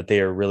hear that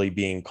they are really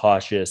being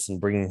cautious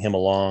and bringing him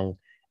along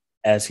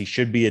as he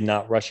should be and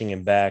not rushing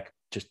him back,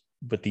 just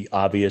with the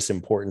obvious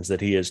importance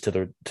that he is to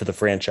the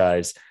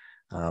franchise.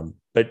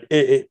 But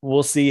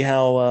we'll see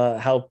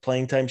how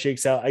playing time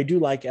shakes out. I do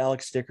like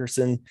Alex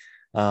Dickerson.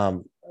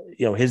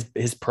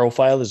 His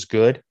profile is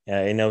good.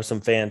 I know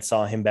some fans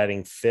saw him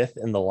batting 5th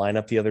in the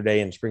lineup the other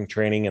day in spring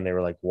training, and they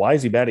were like, why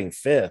is he batting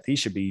 5th? He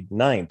should be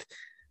 9th.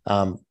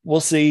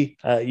 We'll see.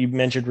 You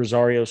mentioned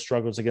Rosario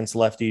struggles against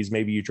lefties.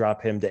 Maybe you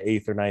drop him to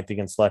 8th or 9th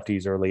against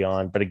lefties early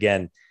on. But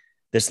again,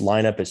 this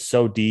lineup is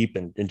so deep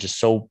and just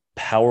so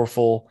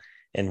powerful.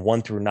 And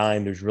 1 through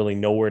 9, there's really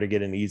nowhere to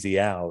get an easy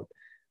out.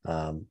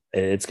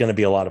 It's going to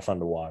be a lot of fun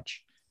to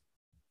watch.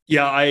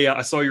 Yeah,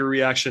 I saw your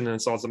reaction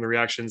and saw some of the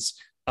reactions.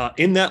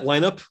 In that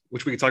lineup,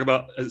 which we can talk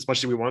about as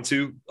much as we want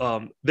to,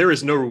 there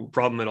is no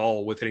problem at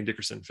all with hitting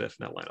Dickerson 5th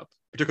in that lineup,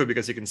 particularly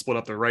because he can split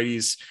up the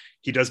righties.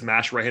 He does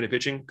mash right-handed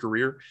pitching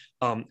career.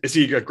 Is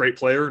he a great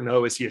player?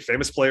 No. Is he a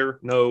famous player?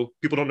 No.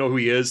 People don't know who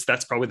he is.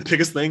 That's probably the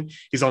biggest thing.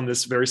 He's on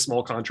this very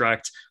small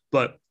contract.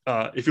 But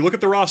if you look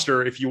at the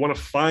roster, if you want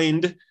to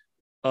find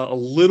a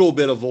little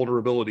bit of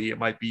vulnerability, it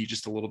might be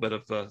just a little bit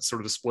of sort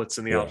of the splits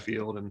in the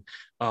outfield.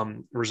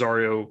 And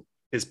Rosario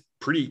is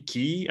pretty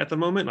key at the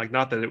moment. Like,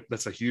 not that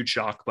that's a huge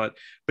shock, but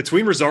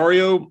between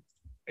Rosario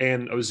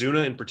and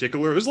Ozuna in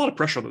particular, there's a lot of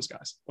pressure on those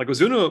guys. Like,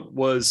 Ozuna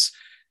was,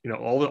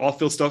 all the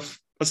off-field stuff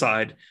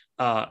aside,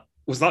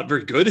 was not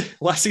very good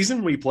last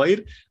season when he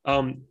played.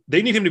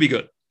 They need him to be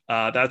good.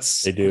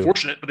 That's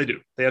unfortunate, but they do.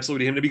 They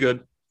absolutely need him to be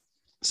good.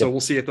 So we'll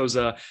see if those,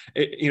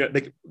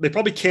 they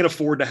probably can't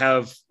afford to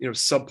have,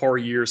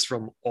 subpar years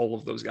from all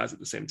of those guys at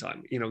the same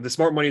time. The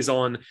smart money is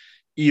on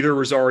either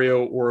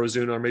Rosario or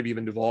Ozuna, or maybe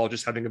even Duvall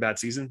just having a bad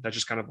season. That's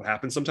just kind of what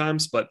happens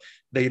sometimes, but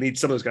they need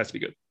some of those guys to be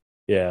good.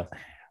 Yeah.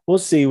 We'll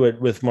see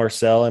with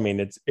Marcell. I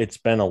mean, it's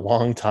been a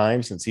long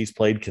time since he's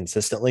played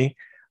consistently.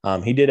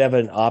 He did have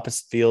an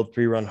opposite field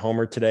 3-run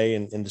homer today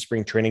in the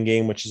spring training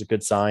game, which is a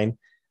good sign.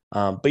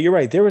 But you're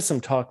right. There was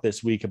some talk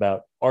this week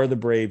about, are the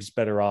Braves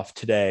better off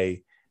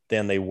today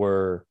than they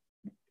were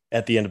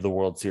at the end of the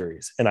World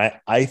Series? And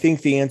I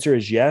think the answer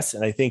is yes.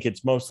 And I think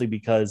it's mostly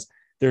because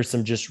there's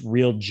some just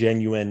real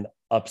genuine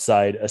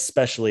upside,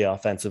 especially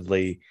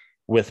offensively,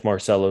 with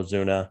Marcell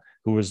Ozuna,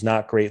 who was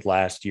not great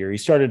last year. He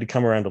started to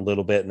come around a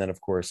little bit, and then, of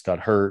course, got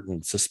hurt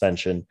and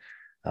suspension.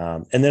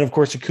 And then, of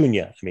course,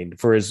 Acuna. I mean,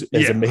 for as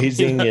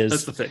amazing as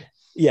that's the thing.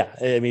 Yeah.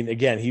 I mean,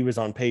 again, he was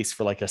on pace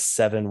for like a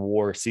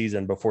 7-WAR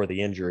season before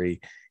the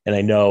injury. And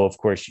I know, of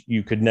course,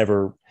 you could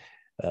never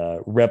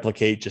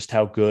replicate just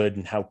how good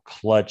and how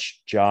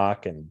clutch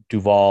Jock and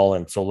Duval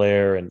and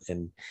Soler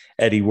and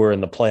Eddie were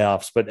in the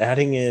playoffs. But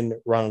adding in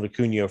Ronald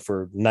Acuna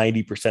for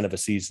 90% of a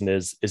season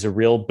is a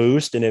real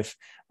boost. And if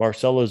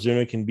Marcell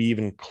Ozuna can be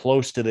even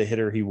close to the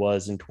hitter he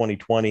was in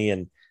 2020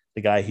 and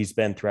the guy he's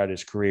been throughout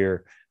his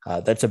career,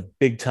 that's a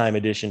big time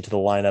addition to the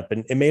lineup.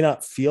 And it may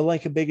not feel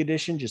like a big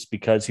addition just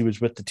because he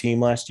was with the team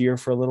last year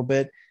for a little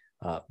bit.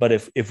 But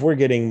if we're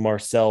getting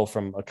Marcell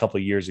from a couple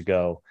of years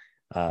ago,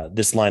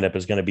 this lineup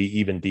is going to be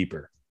even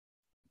deeper.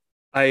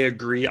 I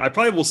agree. I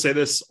probably will say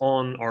this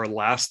on our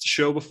last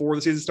show before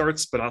the season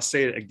starts, but I'll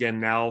say it again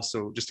now.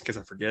 So just in case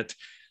I forget,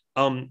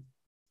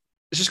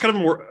 it's just kind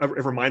of a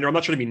reminder. I'm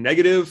not trying to be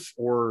negative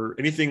or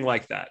anything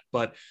like that,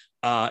 but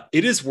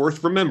it is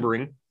worth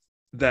remembering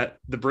that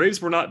the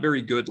Braves were not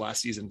very good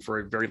last season for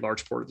a very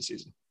large part of the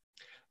season.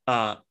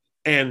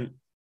 And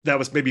that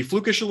was maybe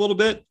flukish a little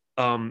bit.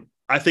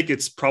 I think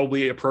it's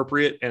probably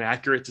appropriate and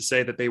accurate to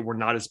say that they were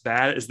not as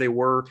bad as they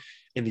were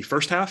in the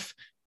first half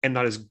and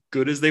not as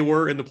good as they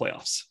were in the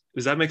playoffs.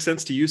 Does that make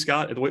sense to you,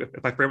 Scott?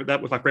 If I frame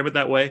it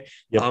that way,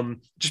 yep.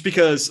 Just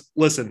because,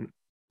 listen,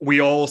 we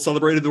all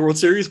celebrated the World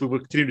Series. We will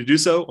continue to do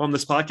so on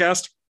this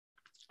podcast.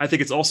 I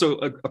think it's also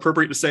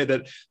appropriate to say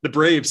that the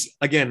Braves,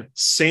 again,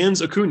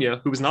 sans Acuna,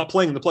 who was not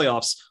playing in the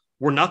playoffs,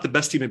 were not the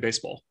best team in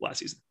baseball last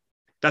season.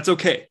 That's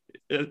okay.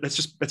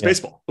 That's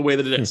baseball, the way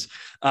that it is.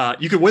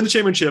 You can win the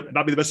championship and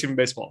not be the best team in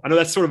baseball. I know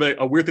that's sort of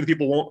a weird thing that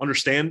people won't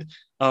understand.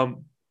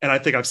 And I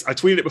think I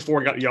tweeted it before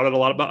and got yelled at a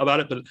lot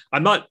about it, but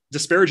I'm not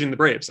disparaging the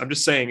Braves. I'm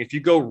just saying, if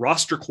you go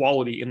roster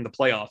quality in the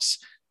playoffs,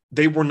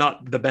 they were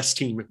not the best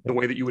team the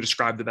way that you would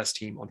describe the best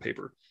team on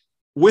paper.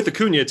 With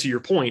Acuna, to your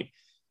point,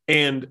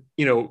 and,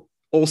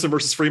 Olsen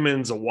versus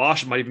Freeman's a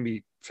wash. It might even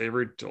be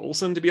favored to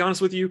Olsen, to be honest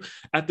with you,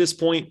 at this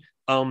point.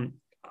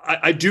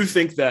 I do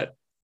think that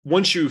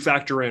once you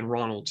factor in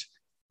Ronald,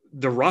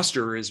 the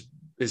roster is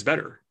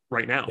better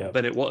right now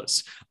than it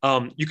was.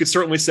 You could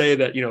certainly say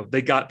that,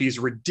 they got these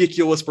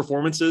ridiculous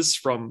performances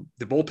from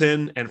the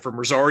bullpen and from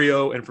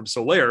Rosario and from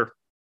Soler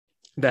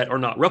that are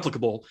not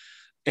replicable.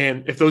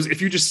 And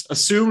if you just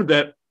assumed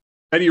that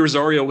Eddie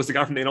Rosario was the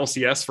guy from the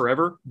NLCS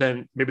forever,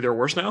 then maybe they're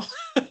worse now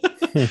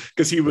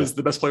because he was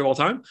the best player of all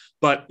time.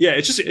 But yeah,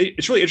 it's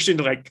really interesting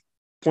to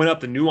point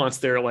out the nuance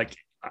there.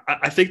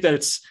 I think that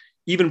it's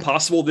even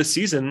possible this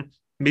season,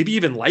 maybe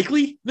even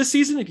likely this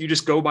season, if you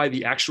just go by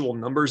the actual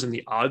numbers and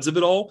the odds of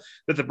it all,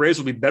 that the Braves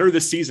will be better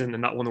this season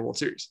and not win the World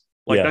Series.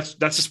 That's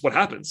just what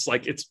happens.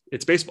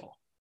 It's baseball.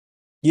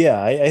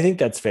 Yeah, I think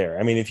that's fair.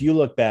 I mean, if you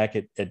look back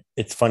at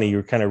it's funny,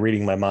 you're kind of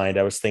reading my mind.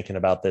 I was thinking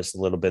about this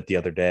a little bit the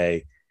other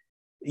day.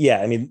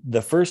 Yeah, I mean,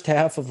 the first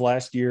half of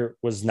last year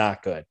was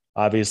not good.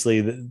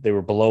 Obviously, they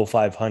were below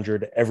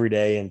 500 every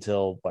day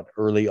until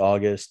early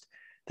August.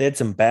 They had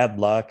some bad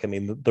luck. I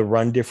mean, the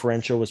run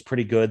differential was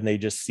pretty good, and they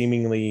just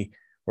seemingly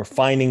were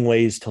finding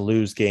ways to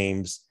lose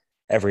games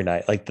every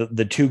night. Like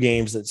the two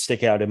games that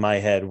stick out in my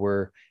head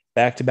were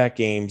back-to-back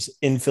games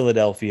in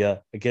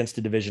Philadelphia against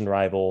a division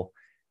rival.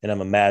 And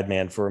I'm a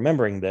madman for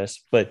remembering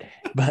this, but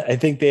I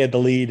think they had the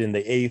lead in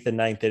the 8th and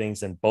 9th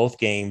innings in both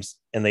games,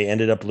 and they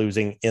ended up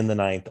losing in the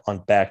 9th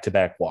on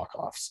back-to-back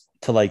walk-offs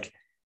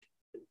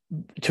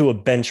to a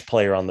bench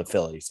player on the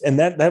Phillies. And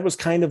that was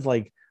kind of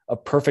like a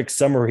perfect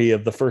summary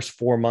of the first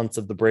 4 months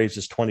of the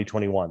Braves'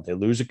 2021. They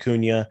lose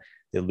Acuna,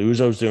 they lose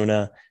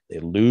Ozuna, they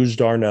lose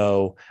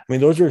d'Arnaud. I mean,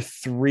 those are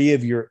 3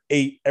 of your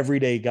 8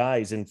 everyday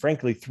guys, and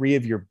frankly, 3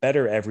 of your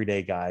better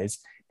everyday guys.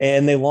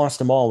 And they lost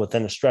them all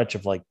within a stretch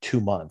of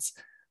 2 months.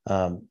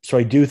 So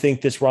I do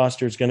think this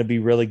roster is going to be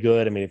really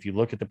good. I mean, if you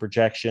look at the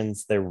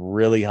projections, they're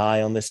really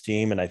high on this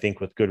team, and I think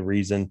with good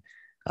reason.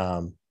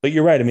 But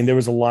you're right. I mean, there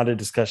was a lot of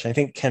discussion. I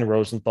think Ken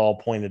Rosenthal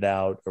pointed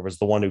out, or was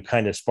the one who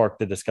kind of sparked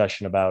the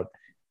discussion about,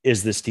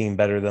 is this team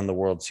better than the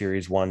World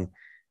Series one?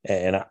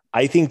 And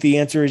I think the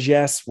answer is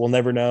yes. We'll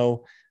never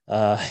know.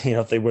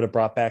 If they would have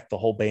brought back the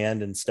whole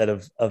band instead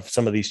of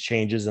some of these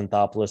changes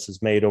Anthopoulos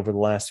has made over the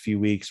last few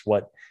weeks,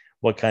 what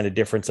kind of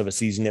difference of a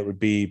season it would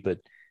be. But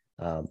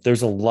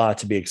there's a lot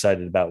to be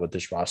excited about with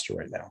this roster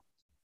right now.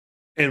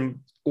 And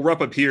we'll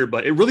wrap up here,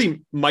 but it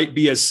really might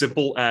be as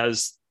simple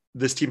as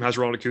this team has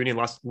Ronald Acuna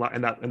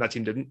and that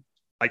team didn't.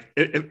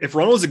 If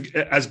Ronald is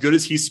as good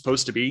as he's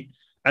supposed to be,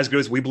 as good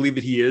as we believe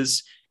that he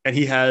is, and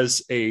he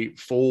has a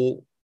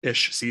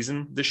full-ish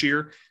season this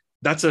year,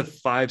 that's a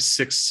 5,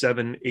 6,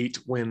 7, 8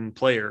 win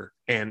player.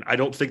 And I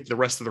don't think the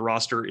rest of the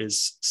roster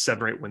is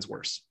 7 or 8 wins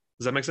worse.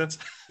 Does that make sense?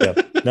 Yeah.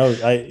 No,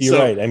 you're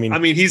right. I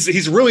mean,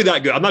 he's really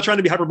that good. I'm not trying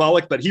to be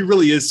hyperbolic, but he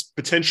really is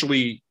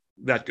potentially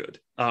that good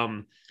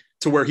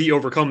to where he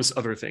overcomes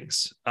other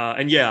things.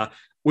 And yeah,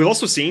 we've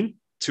also seen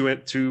to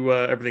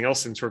everything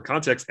else in sort of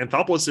context,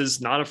 Anthopoulos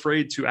is not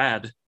afraid to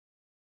add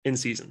in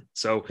season.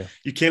 So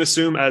you can't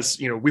assume, as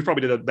we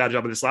probably did a bad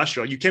job of this last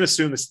year. You can't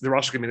assume the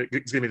roster is going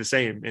to be the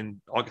same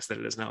in August that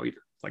it is now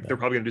either. They're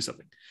probably going to do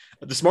something.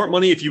 The smart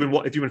money, if you've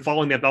been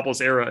following the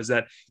Anthopoulos era, is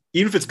that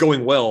even if it's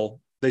going well,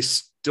 they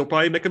still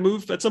probably make a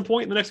move at some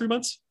point in the next 3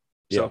 months.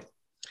 So,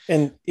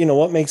 and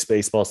what makes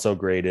baseball so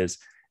great is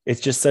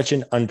it's just such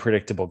an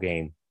unpredictable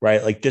game,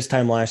 right? Like this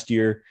time last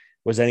year,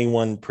 was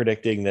anyone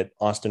predicting that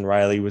Austin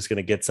Riley was going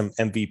to get some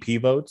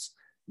MVP votes?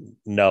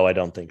 No, I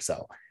don't think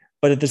so.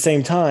 But at the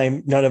same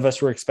time, none of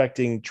us were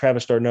expecting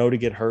Travis d'Arnaud to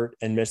get hurt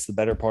and miss the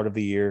better part of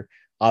the year.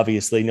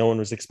 Obviously, no one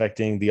was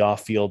expecting the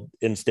off-field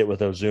incident with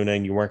Ozuna,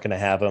 and you weren't going to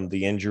have him.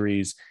 The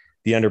injuries,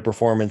 the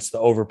underperformance, the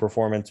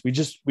overperformance. We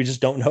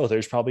just don't know.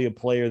 There's probably a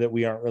player that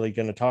we aren't really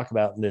going to talk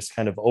about in this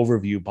kind of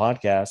overview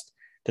podcast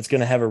that's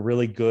going to have a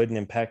really good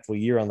and impactful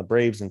year on the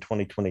Braves in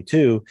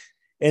 2022.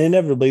 And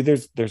inevitably,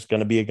 there's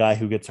going to be a guy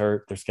who gets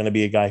hurt. There's going to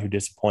be a guy who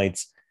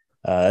disappoints.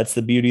 That's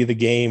the beauty of the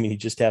game. You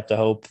just have to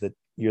hope that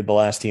you're the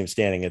last team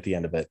standing at the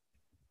end of it.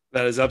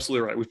 That is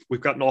absolutely right.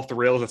 We've gotten off the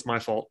rails. That's my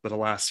fault. But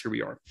alas, here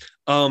we are.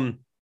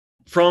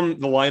 From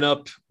the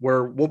lineup,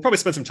 where we'll probably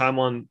spend some time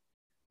on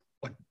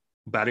like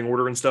batting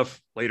order and stuff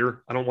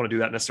later. I don't want to do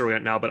that necessarily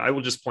right now, but I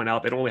will just point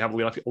out they don't only have a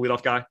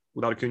leadoff guy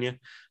without Acuna.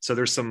 So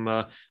there's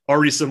some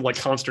already some like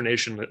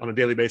consternation on a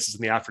daily basis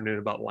in the afternoon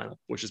about the lineup,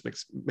 which just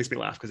makes me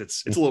laugh because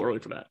it's a little early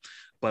for that.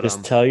 But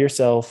just tell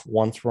yourself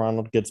once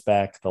Ronald gets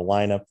back, the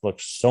lineup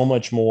looks so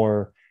much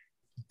more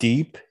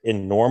deep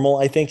and normal.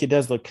 I think it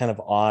does look kind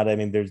of odd. I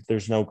mean,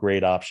 there's no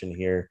great option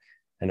here.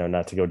 I know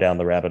not to go down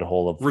the rabbit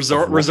hole of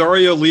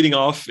Rosario leading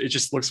off. It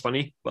just looks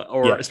funny,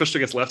 especially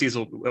against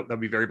lefties, that'd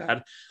be very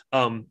bad.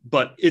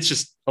 But it's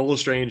just a little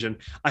strange. And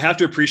I have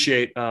to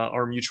appreciate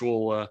our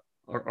mutual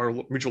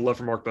love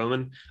for Mark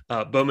Bowman.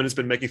 Bowman has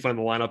been making fun of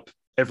the lineup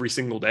every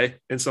single day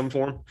in some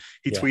form.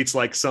 He tweets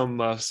like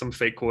some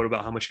fake quote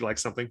about how much he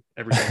likes something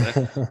every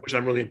single day, which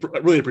I'm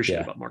really appreciate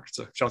about Mark.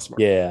 So shout out to Mark.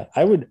 Yeah,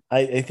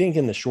 I think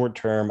in the short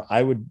term,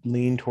 I would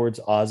lean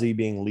towards Ozzie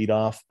being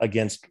leadoff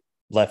against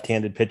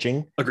left-handed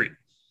pitching. Agreed.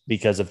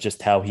 Because of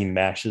just how he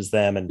mashes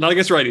them, and not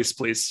against righties,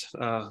 please,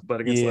 but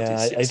against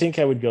lefties. Yes. I think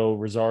I would go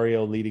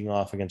Rosario leading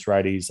off against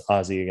righties,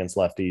 Ozzie against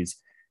lefties.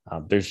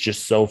 There's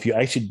just so few. I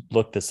actually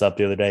looked this up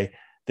the other day.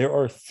 There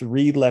are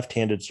 3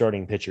 left-handed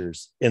starting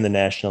pitchers in the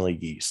National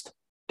League East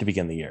to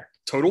begin the year.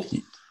 Total.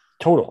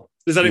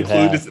 Does that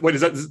include?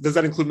 Does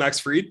that include Max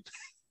Fried?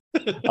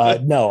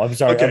 No, I'm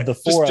sorry. Okay. Of the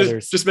 4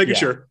 others, just making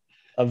sure.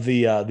 Of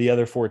the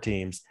other 4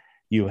 teams,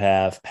 you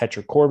have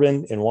Patrick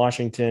Corbin in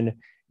Washington.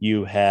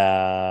 You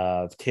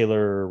have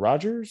Taylor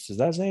Rogers, is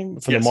that his name?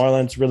 For the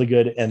Marlins, really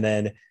good. And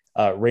then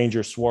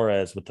Ranger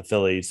Suarez with the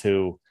Phillies,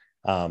 who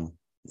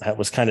that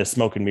was kind of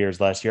smoke and mirrors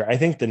last year. I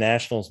think the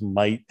Nationals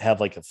might have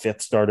like a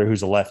 5th starter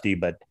who's a lefty,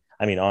 but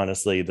I mean,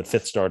 honestly, the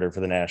 5th starter for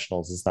the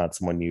Nationals is not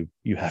someone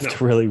you have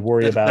to really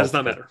worry about. That does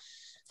not matter.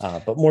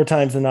 But more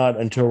times than not,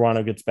 until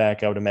Ronald gets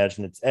back, I would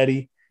imagine it's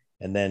Eddie.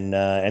 And then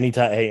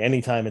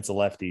anytime it's a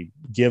lefty,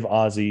 give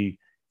Ozzie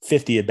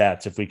 50 at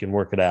bats if we can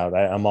work it out.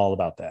 I'm all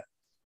about that.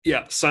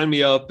 Yeah, sign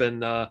me up.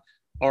 And I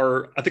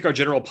think our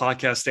general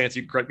podcast stance,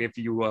 you can correct me if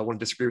you want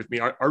to disagree with me.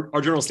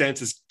 Our general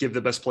stance is give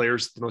the best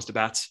players the most at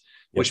bats,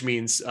 which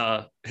means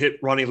hit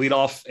Ronnie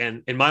leadoff.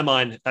 And in my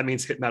mind, that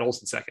means hit Matt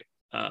Olson second.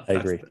 I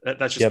agree.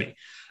 That's just me.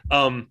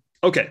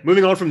 Okay,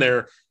 moving on from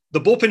there.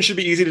 The bullpen should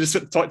be easy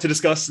to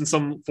discuss in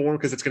some form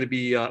because it's going to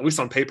be, at least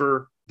on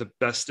paper, the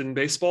best in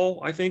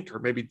baseball, I think, or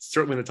maybe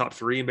certainly in the top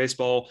 3 in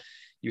baseball.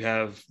 You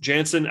have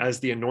Jansen as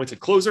the anointed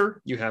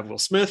closer. You have Will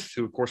Smith,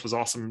 who, of course, was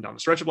awesome down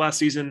the stretch of last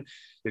season.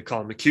 You have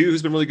Colin McHugh,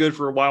 who's been really good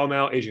for a while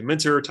now. Adrian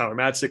Minter, Tyler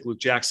Madsick, Luke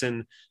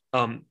Jackson.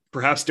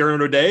 Perhaps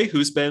Darren O'Day,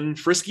 who's been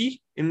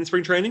frisky in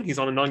spring training. He's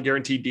on a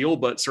non-guaranteed deal,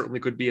 but certainly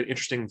could be an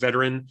interesting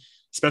veteran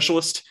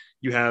specialist.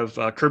 You have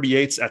Kirby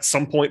Yates at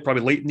some point,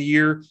 probably late in the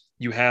year.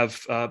 You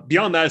have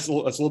beyond that, it's a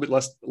little bit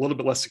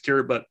less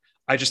secure, but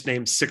I just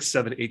named 6,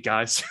 7, 8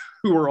 guys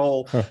who are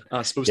all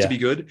supposed to be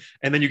good.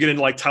 And then you get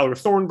into like Tyler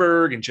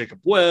Thornburg and Jacob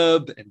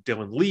Webb and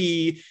Dylan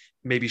Lee,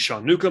 maybe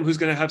Sean Newcomb, who's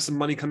going to have some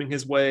money coming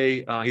his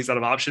way. He's out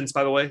of options,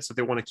 by the way. So if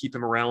they want to keep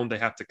him around, they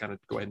have to kind of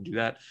go ahead and do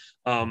that.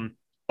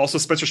 Also,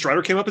 Spencer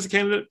Strider came up as a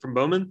candidate from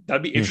Bowman.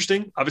 That'd be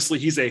interesting. Obviously,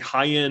 he's a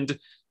high-end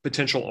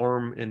potential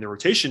arm in the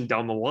rotation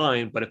down the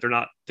line, but if they're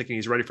not thinking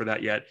he's ready for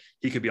that yet,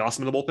 he could be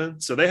awesome in the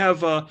bullpen. So they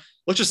have,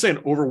 let's just say, an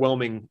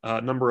overwhelming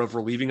number of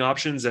relieving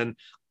options. And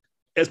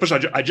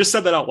especially, I just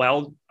said that out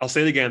loud. I'll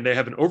say it again. They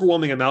have an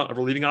overwhelming amount of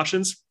relieving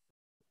options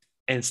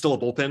and it's still a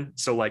bullpen.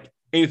 So like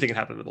anything can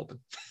happen in the bullpen.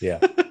 Yeah,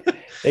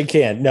 it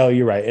can. No,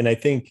 you're right. And I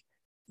think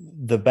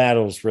the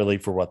battle's really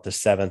for the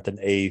 7th and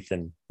 8th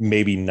and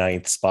maybe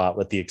 9th spot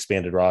with the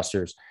expanded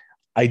rosters.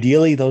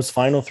 Ideally, those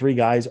final 3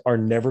 guys are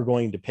never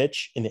going to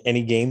pitch in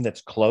any game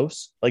that's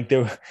close. Like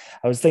I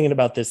was thinking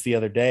about this the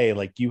other day,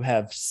 like you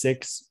have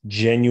 6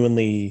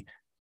 genuinely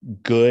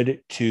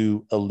good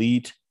to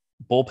elite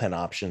bullpen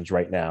options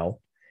right now,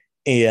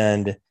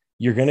 and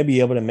you're going to be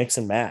able to mix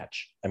and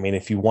match. I mean,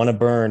 if you want to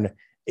burn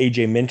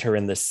AJ Minter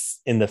in the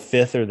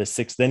 5th or the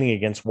 6th inning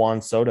against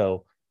Juan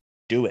Soto,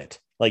 do it.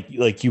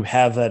 Like you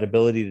have that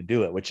ability to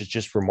do it, which is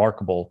just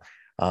remarkable.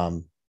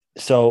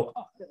 So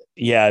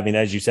yeah, I mean,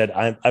 as you said,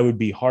 I would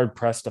be hard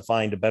pressed to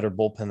find a better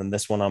bullpen than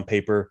this one on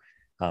paper.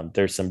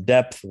 There's some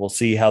depth. We'll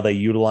see how they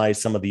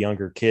utilize some of the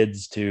younger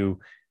kids to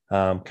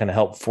kind of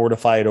help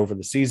fortify it over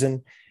the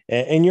season.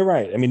 And you're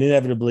right. I mean,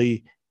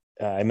 inevitably,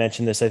 I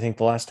mentioned this, I think,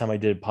 the last time I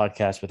did a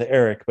podcast with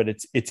Eric, but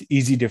it's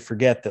easy to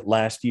forget that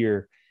last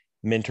year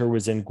Minter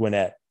was in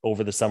Gwinnett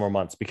over the summer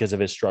months because of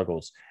his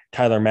struggles.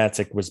 Tyler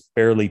Matzik was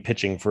barely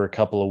pitching for a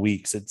couple of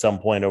weeks at some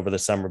point over the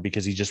summer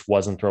because he just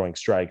wasn't throwing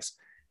strikes.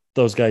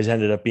 Those guys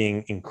ended up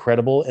being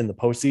incredible in the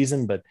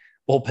postseason, but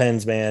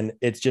bullpens, man,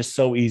 it's just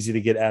so easy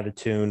to get out of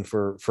tune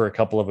for a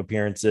couple of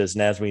appearances.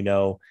 And as we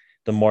know,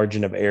 the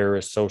margin of error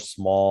is so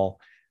small.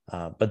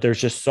 But there's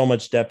just so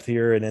much depth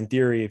here. And in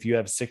theory, if you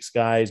have 6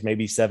 guys,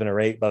 maybe 7 or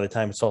 8, by the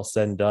time it's all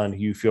said and done, who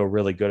you feel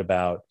really good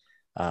about,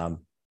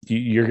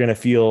 you're going to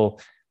feel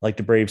like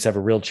the Braves have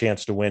a real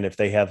chance to win if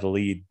they have the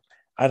lead.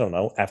 I don't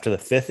know, after the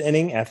 5th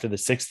inning, after the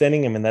 6th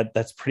inning. I mean,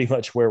 that's pretty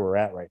much where we're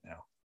at right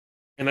now.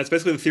 And that's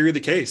basically the theory of the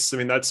case. I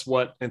mean, that's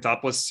what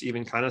Anthopoulos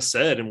even kind of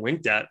said and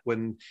winked at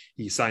when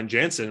he signed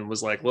Jansen,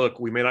 was like, look,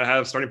 we may not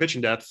have starting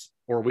pitching depth,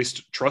 or at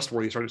least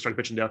trustworthy starting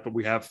pitching depth, but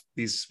we have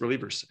these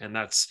relievers, and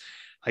that's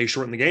how you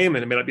shorten the game.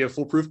 And it may not be a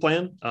foolproof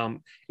plan.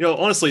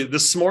 Honestly, the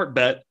smart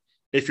bet,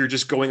 if you're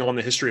just going on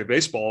the history of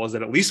baseball, is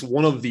that at least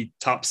one of the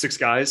top 6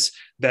 guys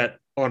that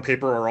on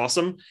paper are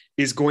awesome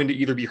is going to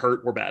either be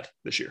hurt or bad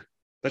this year.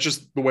 That's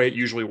just the way it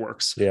usually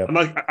works. Yeah.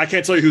 I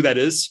can't tell you who that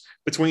is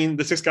between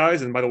the 6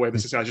 guys. And by the way, the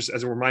 6 guys, just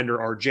as a reminder,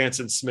 are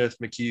Jansen, Smith,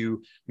 McHugh,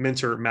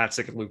 Minter,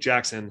 Matzik, and Luke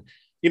Jackson.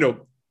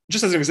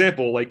 Just as an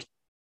example, like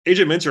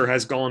AJ Minter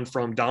has gone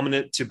from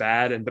dominant to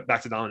bad and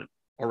back to dominant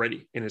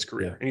already in his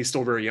career. Yeah. And he's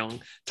still very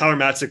young. Tyler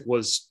Matzik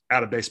was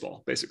out of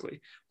baseball, basically.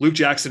 Luke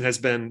Jackson has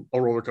been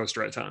a roller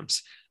coaster at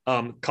times.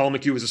 Colin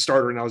McHugh was a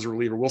starter and now was a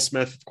reliever. Will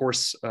Smith, of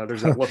course,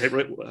 there's that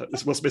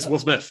Will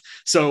Smith.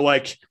 So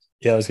like,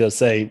 yeah, I was going to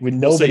say,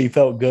 nobody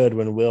felt good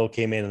when Will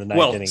came in the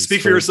 9th inning.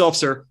 Speak for yourself,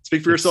 sir.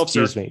 Speak for yourself,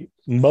 sir. Excuse me.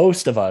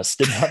 Most of us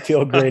did not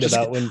feel great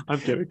about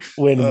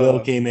when Will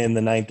came in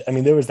the 9th. I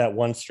mean, there was that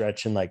one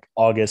stretch in like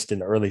August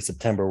and early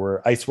September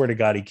where I swear to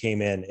God, he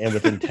came in and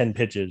within 10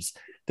 pitches,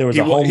 there was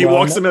a home run. He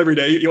walks them every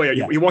day. He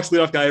walks the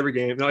leadoff guy every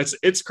game. No,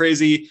 it's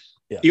crazy.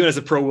 Yeah. Even as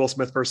a pro Will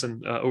Smith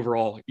person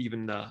overall,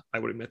 even I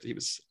would admit that he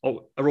was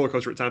a roller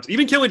coaster at times.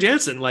 Even Kenley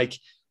Jansen,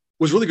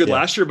 was really good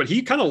last year, but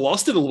he kind of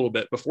lost it a little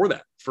bit before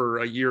that for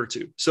a year or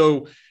two.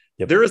 So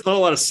there is not a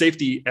lot of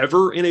safety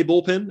ever in a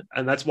bullpen.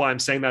 And that's why I'm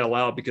saying that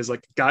aloud, because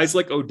like guys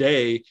like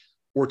O'Day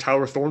or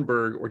Tyler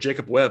Thornburg or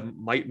Jacob Webb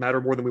might matter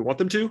more than we want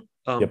them to.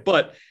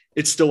 But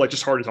it's still like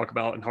just hard to talk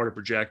about and hard to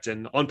project.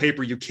 And on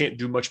paper, you can't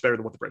do much better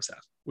than what the Braves have,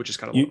 which is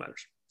kind of what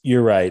matters.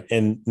 You're right.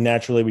 And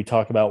naturally we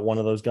talk about one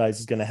of those guys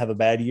is going to have a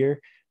bad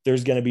year.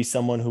 There's going to be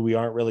someone who we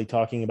aren't really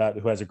talking about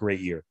who has a great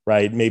year,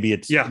 right? Maybe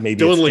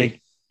Dylan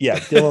Lee.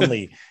 Dylan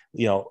Lee,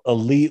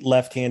 elite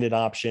left-handed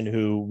option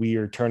who we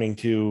are turning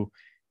to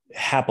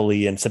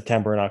happily in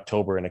September and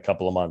October in a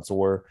couple of months,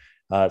 or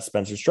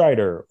Spencer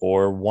Strider,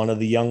 or one of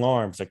the young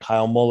arms, like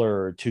Kyle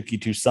Muller or Tuki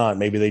Toussaint.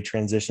 Maybe they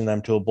transition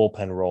them to a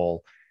bullpen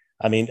role.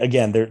 I mean,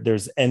 again,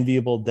 there's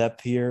enviable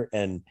depth here,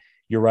 and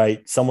you're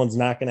right. Someone's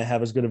not going to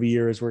have as good of a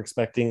year as we're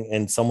expecting,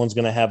 and someone's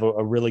going to have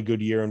a really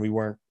good year, and we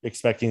weren't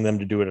expecting them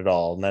to do it at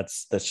all. And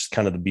that's just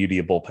kind of the beauty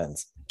of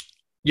bullpens.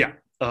 Yeah.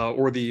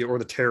 Or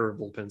the terror of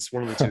bullpens,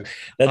 one of the two.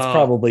 That's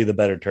probably the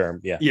better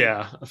term.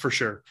 Yeah, for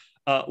sure.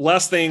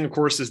 Last thing, of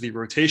course, is the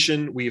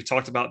rotation. We've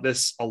talked about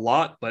this a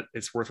lot, but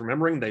it's worth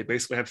remembering. They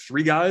basically have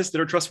 3 guys that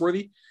are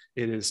trustworthy.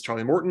 It is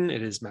Charlie Morton,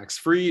 it is Max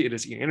Fried, it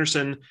is Ian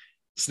Anderson.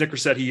 Snicker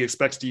said he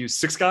expects to use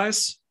 6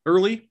 guys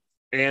early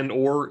and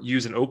or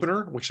use an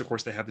opener, which of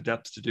course they have the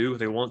depth to do if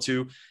they want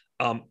to.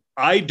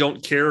 I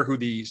don't care who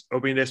the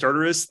opening day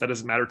starter is. That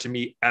doesn't matter to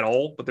me at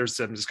all, but there's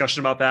some discussion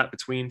about that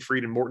between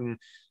Fried and Morton.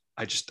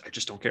 I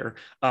just don't care.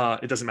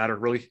 It doesn't matter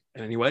really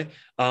in any way.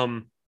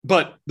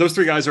 But those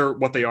 3 guys are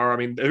what they are. I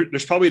mean,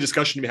 there's probably a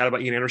discussion to be had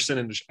about Ian Anderson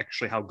and just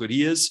actually how good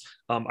he is.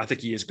 I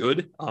think he is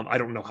good. I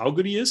don't know how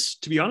good he is,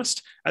 to be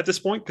honest, at this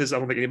point, because I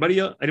don't think anybody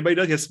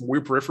does. He has some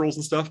weird peripherals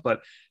and stuff,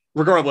 but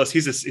regardless,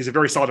 he's a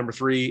very solid number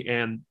 3,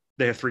 and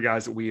they have 3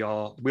 guys that we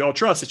all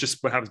trust. It's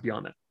just what happens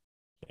beyond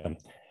that.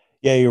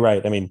 Yeah, you're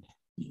right. I mean,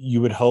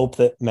 you would hope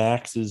that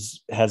Max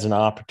has an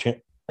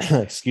opportunity.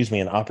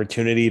 An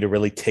opportunity to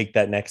really take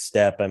that next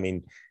step. I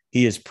mean,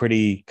 he has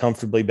pretty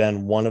comfortably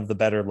been one of the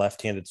better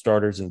left-handed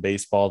starters in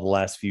baseball the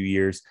last few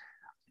years.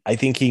 I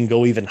think he can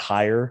go even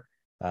higher.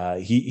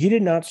 He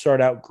did not start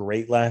out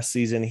great last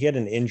season. He had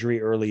an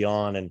injury early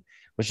on and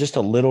was just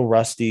a little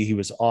rusty. He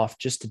was off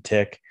just a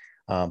tick,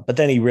 but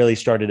then he really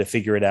started to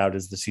figure it out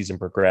as the season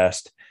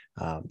progressed.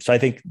 So I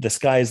think the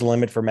sky is the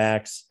limit for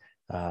Max.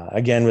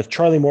 Again, with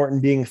Charlie Morton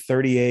being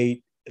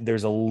 38,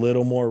 there's a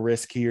little more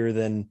risk here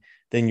than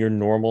your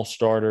normal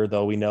starter,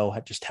 though we know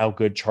just how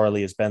good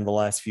Charlie has been the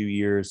last few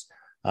years.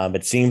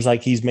 It seems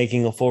like he's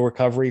making a full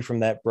recovery from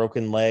that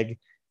broken leg,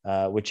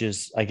 which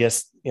is, I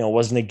guess,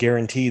 wasn't a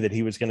guarantee that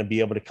he was going to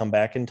be able to come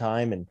back in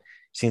time. And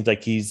seems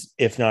like he's,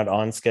 if not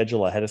on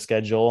schedule, ahead of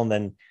schedule. And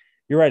then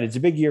you're right. It's a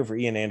big year for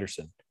Ian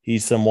Anderson.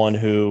 He's someone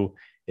who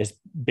has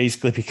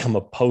basically become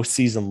a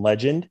postseason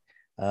legend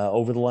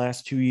over the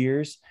last 2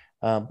 years.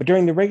 But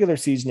during the regular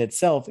season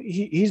itself,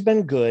 he's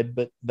been good,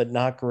 but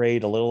not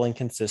great, a little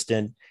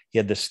inconsistent. He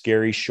had the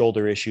scary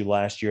shoulder issue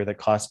last year that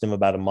cost him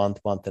about a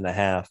month and a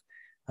half.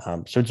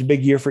 So it's a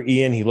big year for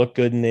Ian. He looked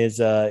good in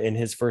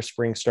his first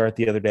spring start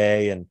the other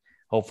day, and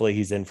hopefully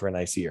he's in for a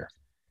nice year.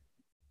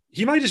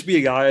 He might just be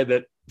a guy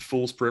that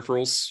fools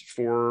peripherals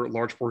for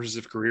large portions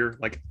of career.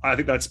 Like, I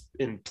think that's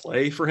in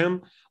play for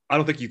him. I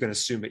don't think you can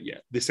assume it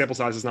yet. The sample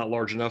size is not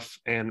large enough.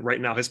 And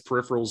right now his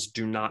peripherals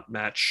do not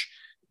match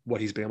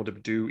what he's been able to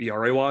do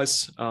ERA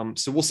wise.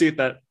 So we'll see if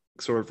that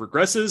sort of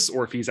regresses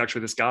or if he's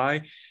actually this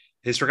guy.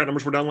 His strikeout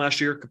numbers were down last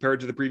year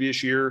compared to the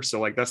previous year. So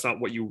like, that's not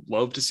what you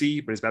love to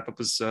see, but his BABIP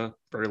was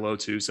very low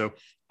too. So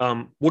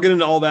we'll get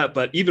into all that,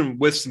 but even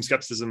with some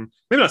skepticism,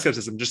 maybe not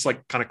skepticism, just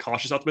like kind of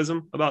cautious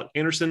optimism about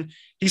Anderson,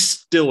 he's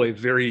still a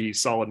very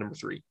solid number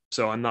 3.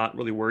 So I'm not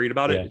really worried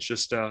about it. It's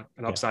just an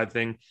upside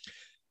thing.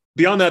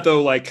 Beyond that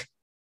though, like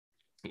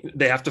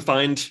they have to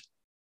find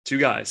 2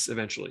 guys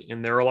eventually.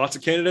 And there are lots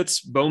of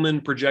candidates.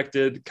 Bowman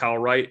projected Kyle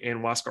Wright and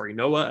Huascar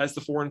Ynoa as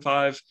the 4 and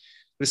 5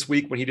 this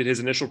week when he did his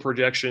initial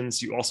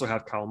projections. You also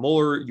have Kyle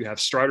Muller. You have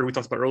Strider, who we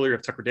talked about earlier. You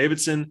have Tucker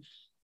Davidson.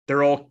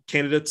 They're all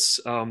candidates.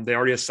 They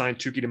already assigned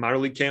Tukey to minor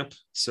league camp,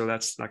 so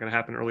that's not going to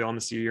happen early on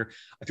this year.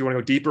 If you want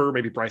to go deeper,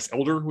 maybe Bryce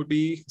Elder would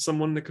be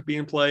someone that could be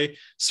in play.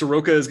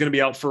 Soroka is going to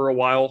be out for a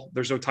while.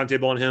 There's no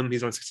timetable on him.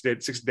 He's on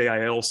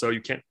 60-day IL, so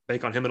you can't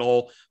bank on him at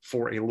all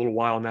for a little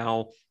while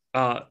now.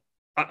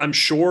 I'm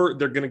sure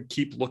they're going to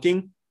keep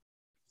looking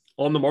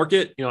on the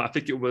market. I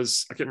think it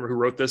was, I can't remember who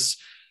wrote this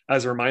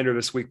as a reminder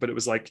this week, but it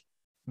was like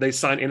they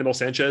signed Anibal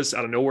Sanchez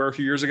out of nowhere a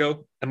few years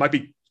ago. It might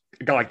be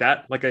a guy like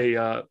that, like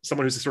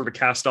someone who's sort of a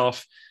cast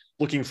off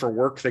looking for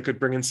work. They could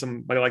bring in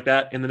somebody like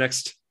that in the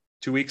next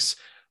 2 weeks,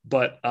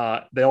 but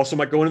they also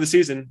might go into the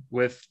season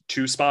with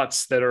 2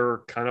 spots that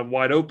are kind of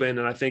wide open.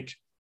 And I think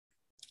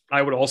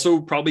I would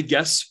also probably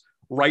guess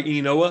Wright and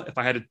Ynoa if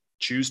I had to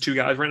choose 2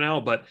 guys right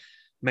now, but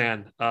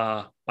man,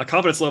 my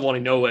confidence level on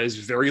Ynoa is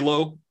very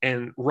low,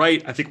 and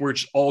Wright, I think we're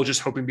all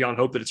just hoping beyond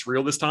hope that it's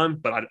real this time,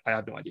 but I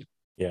have no idea.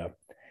 Yeah,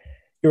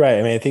 you're right.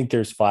 I mean, I think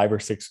there's 5 or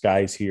 6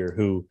 guys here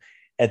who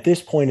at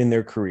this point in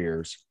their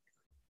careers,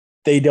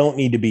 they don't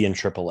need to be in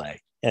AAA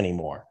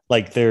anymore.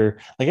 I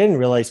didn't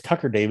realize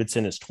Tucker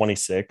Davidson is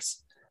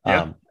 26.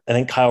 Yeah. I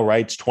think Kyle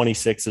Wright's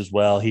 26 as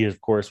well. He, of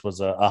course, was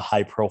a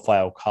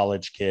high-profile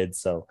college kid.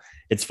 So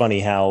it's funny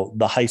how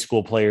the high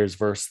school players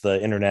versus the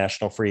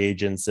international free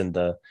agents and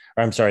the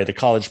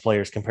college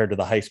players compared to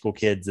the high school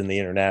kids and the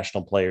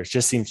international players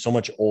just seem so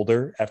much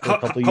older after a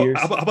couple of years.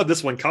 How about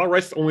this one? Kyle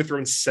Wright's only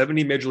thrown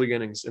 70 major league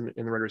innings in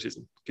the regular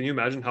season. Can you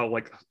imagine how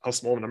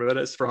small a number that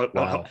is for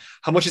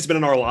how much he's been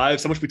in our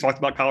lives, how much we talked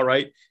about Kyle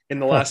Wright in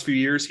the last few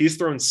years? He's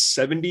thrown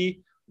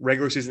 70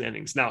 regular season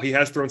innings. Now he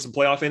has thrown some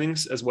playoff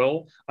innings as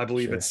well. I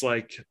believe It's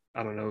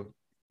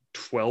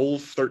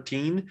 12,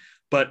 13,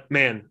 but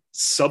man,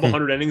 sub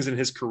 100 innings in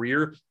his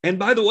career. And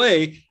by the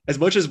way, as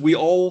much as we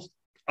all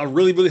are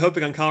really, really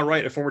hoping on Kyle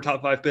Wright, a former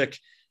top 5 pick,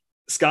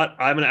 Scott,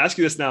 I'm going to ask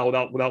you this now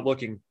without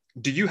looking.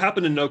 Do you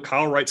happen to know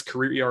Kyle Wright's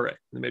career ERA in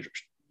the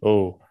majors?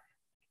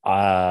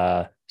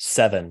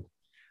 7.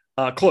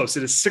 Close.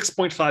 It is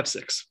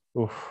 6.56.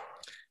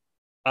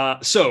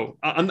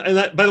 And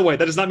that, by the way,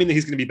 that does not mean that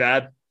he's going to be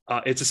bad.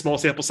 It's a small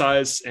sample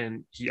size,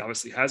 and he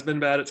obviously has been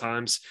bad at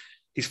times.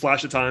 He's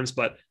flashed at times,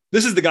 but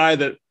this is the guy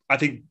that I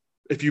think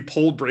if you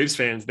polled Braves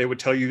fans, they would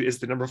tell you is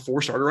the number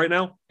 4 starter right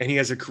now, and he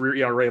has a career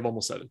ERA of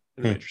almost 7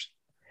 in the majors.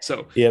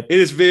 So It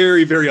is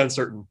very, very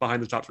uncertain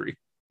behind the top 3.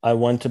 I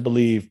want to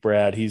believe,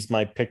 Brad, he's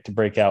my pick to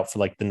break out for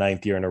like the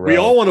 9th year in a row. We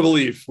all want to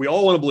believe. We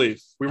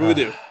really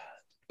do.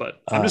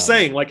 But I'm just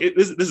saying,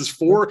 this is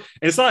 4, and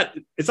it's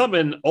not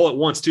been all at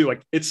once too.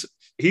 Like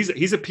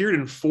he's appeared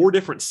in 4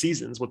 different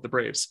seasons with the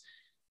Braves,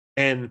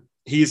 and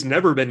he's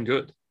never been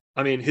good.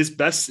 I mean, his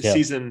best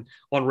season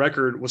on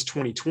record was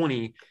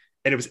 2020,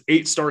 and it was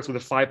 8 starts with a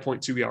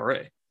 5.2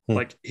 ERA.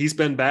 Like he's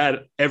been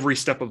bad every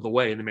step of the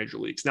way in the major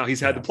leagues. Now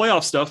he's had the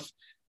playoff stuff,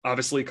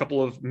 obviously a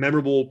couple of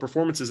memorable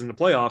performances in the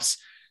playoffs.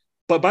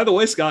 But by the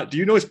way, Scott, do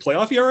you know his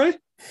playoff ERA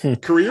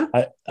career?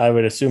 I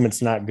would assume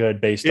it's not good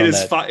based on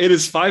that. It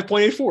is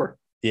 5.84.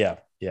 Yeah.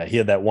 He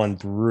had that one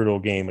brutal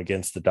game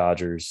against the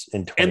Dodgers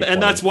in 2020.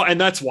 And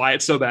that's why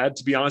it's so bad,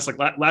 to be honest.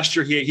 Like last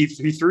year, he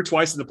threw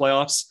twice in the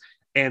playoffs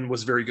and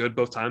was very good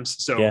both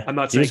times. So I'm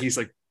not saying he's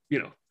like,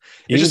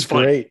 it's just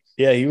fun. Great.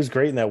 Yeah, he was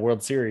great in that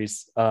World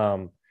Series.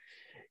 So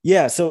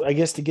I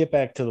guess to get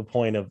back to the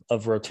point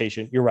of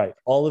rotation, you're right.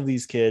 All of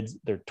these kids,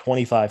 they're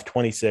 25,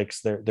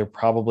 26. They're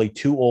probably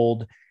too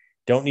old.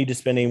 Don't need to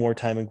spend any more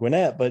time in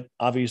Gwinnett, but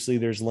obviously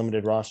there's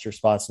limited roster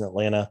spots in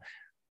Atlanta.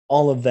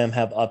 All of them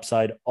have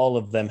upside. All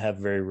of them have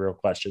very real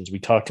questions. We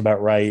talked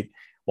about Wright.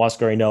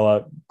 Huascar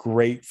Ynoa,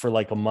 great for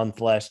like a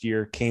month last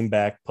year, came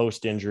back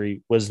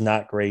post-injury, was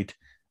not great.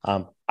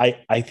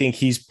 I think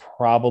he's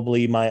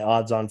probably my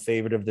odds-on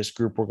favorite of this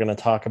group we're going to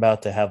talk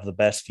about to have the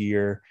best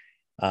year.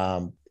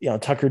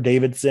 Tucker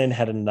Davidson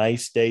had a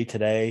nice day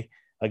today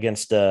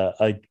against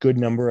a good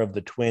number of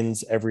the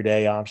Twins'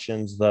 everyday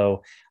options,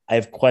 though I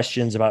have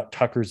questions about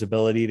Tucker's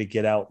ability to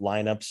get out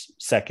lineups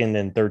second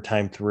and third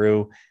time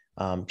through.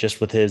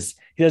 Just with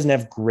he doesn't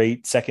have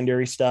great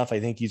secondary stuff. I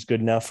think he's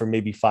good enough for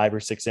maybe 5 or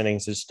 6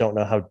 innings. I just don't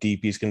know how deep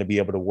he's going to be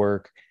able to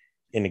work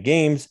in the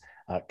games.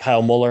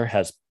 Kyle Muller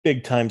has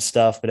big time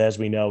stuff, but as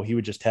we know, he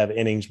would just have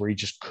innings where he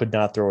just could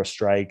not throw a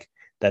strike.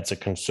 That's a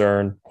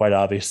concern, quite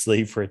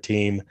obviously, for a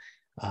team.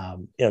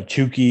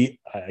 Tukey,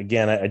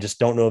 again, I just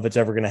don't know if it's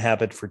ever going to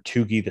happen for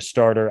Tukey, the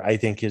starter. I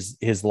think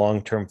his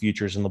long-term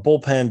future is in the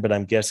bullpen, but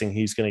I'm guessing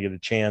he's going to get a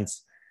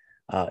chance.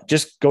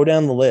 Just go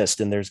down the list,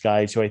 and there's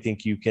guys who I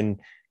think you can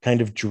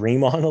kind of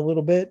dream on a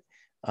little bit.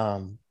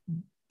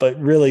 But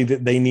really,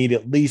 they need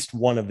at least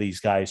one of these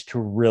guys to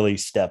really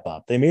step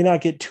up. They may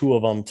not get two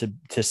of them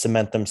to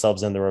cement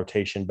themselves in the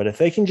rotation, but if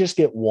they can just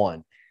get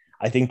one,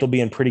 I think they'll be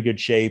in pretty good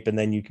shape, and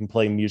then you can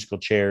play musical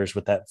chairs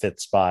with that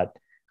fifth spot.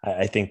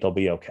 I think they'll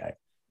be okay.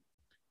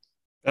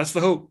 That's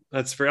the hope.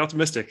 That's very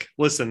optimistic.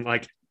 Listen,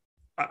 like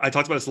I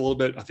talked about this a little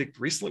bit, I think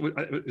recently,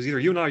 it was either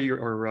you and I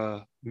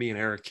or me and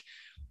Eric,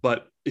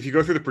 but if you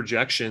go through the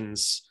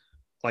projections,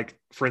 like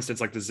for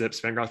instance, like the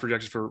Zips Fangraphs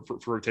projections for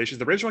rotations,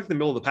 the Braves are like in the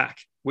middle of the pack,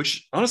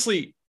 which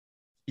honestly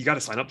you got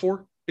to sign up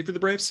for if you're the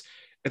Braves.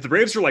 If the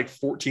Braves are like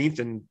 14th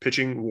in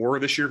pitching WAR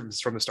this year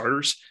from the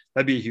starters,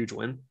 that'd be a huge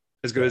win.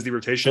 As good as the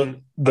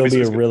rotation. They'll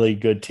be a really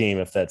good team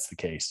if that's the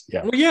case.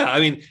 Yeah. Well, yeah. I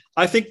mean,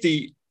 I think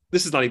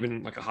this is not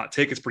even like a hot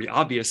take. It's pretty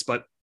obvious,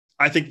 but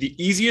I think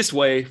the easiest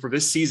way for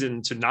this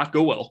season to not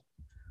go well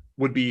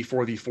would be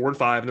for the 4 and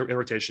 5 in the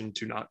rotation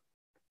to not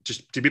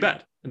just to be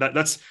bad. And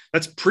that's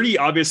pretty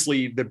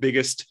obviously the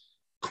biggest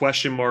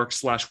question mark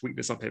 /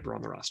 weakness on paper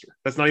on the roster.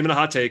 That's not even a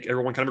hot take.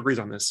 Everyone kind of agrees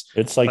on this.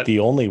 It's like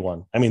the only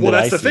one. I mean, well,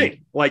 that's the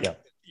thing. Like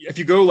if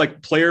you go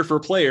like player for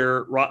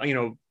player,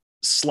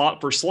 slot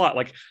for slot,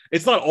 like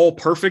it's not all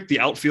perfect. The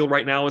outfield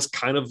right now is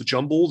kind of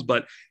jumbled,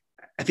 but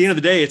at the end of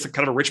the day, it's a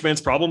kind of a rich man's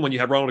problem when you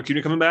have Ronald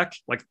Acuna coming back,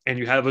 like, and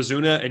you have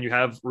Ozuna and you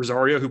have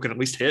Rosario who can at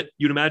least hit,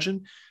 you'd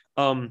imagine.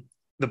 The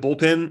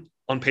bullpen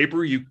on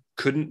paper, you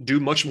couldn't do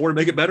much more to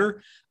make it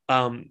better.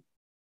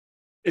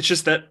 It's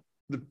just that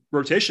the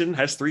rotation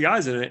has 3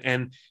 guys in it.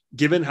 And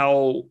given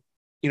how,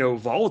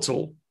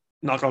 volatile,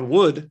 knock on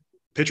wood,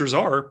 pitchers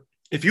are,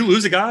 if you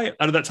lose a guy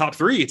out of that top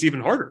 3, it's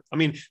even harder. I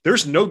mean,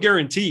 there's no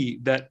guarantee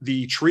that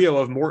the trio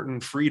of Morton,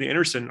 Fried, and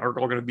Anderson are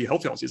all going to be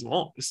healthy all season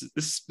long.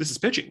 This is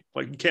pitching.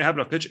 Like you can't have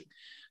enough pitching.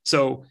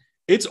 So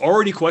it's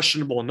already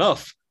questionable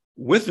enough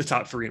with the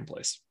top 3 in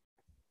place.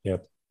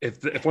 Yep.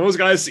 If one of those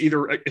guys,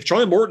 if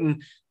Charlie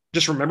Morton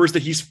just remembers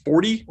that he's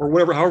 40 or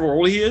whatever, however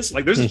old he is,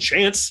 like there's a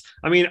chance.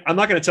 I mean, I'm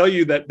not going to tell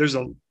you that there's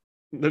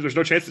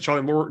no chance that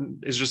Charlie Morton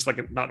is just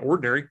like not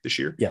ordinary this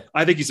year. Yeah.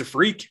 I think he's a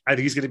freak. I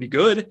think he's going to be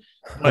good,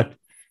 but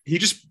he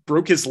just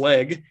broke his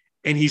leg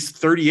and he's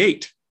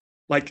 38.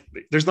 Like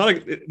there's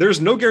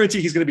no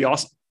guarantee he's going to be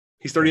awesome.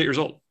 He's 38 years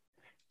old.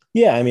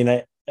 Yeah. I mean,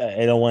 I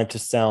don't want it to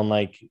sound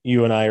like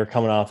you and I are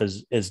coming off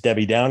as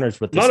Debbie Downers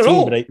with this not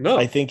team, but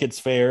I think it's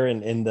fair.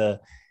 And in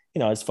the,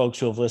 as folks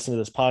who have listened to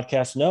this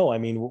podcast know, I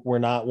mean, we're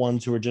not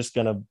ones who are just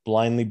going to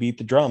blindly beat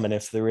the drum. And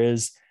if there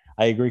is,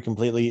 I agree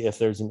completely. If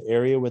there's an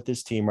area with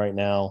this team right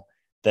now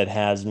that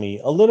has me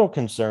a little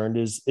concerned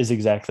is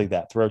exactly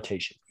that, the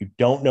rotation. You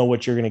don't know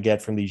what you're going to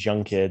get from these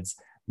young kids.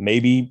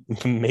 Maybe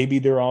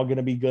they're all going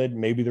to be good.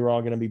 Maybe they're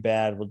all going to be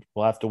bad.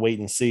 We'll have to wait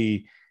and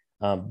see.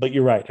 But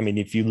you're right. I mean,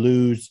 if you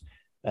lose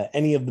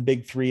any of the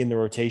big 3 in the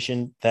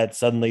rotation, that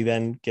suddenly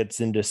then gets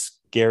into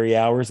scary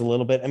hours a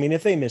little bit. I mean,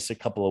 if they miss a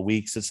couple of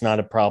weeks, it's not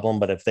a problem.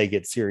 But if they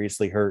get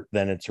seriously hurt,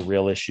 then it's a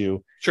real issue.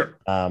 Sure.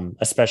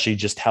 Especially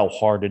just how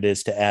hard it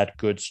is to add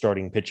good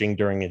starting pitching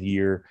during a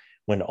year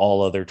when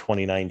all other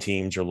 29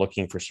 teams are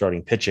looking for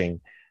starting pitching.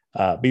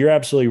 But you're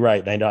absolutely right.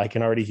 And I know I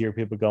can already hear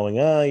people going,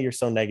 you're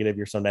so negative.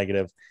 You're so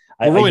negative.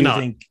 We're really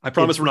not. I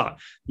promise we're not.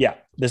 Yeah.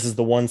 This is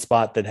the one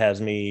spot that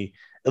has me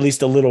at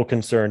least a little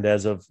concerned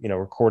as of,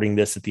 recording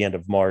this at the end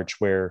of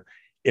March, where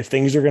if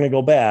things are going to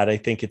go bad, I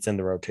think it's in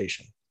the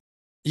rotation.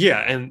 Yeah.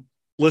 And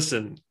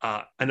listen,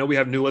 I know we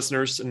have new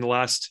listeners in the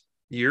last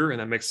year, and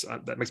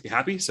that makes me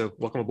happy. So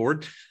welcome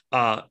aboard.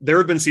 There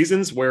have been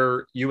seasons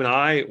where you and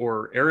I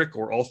or Eric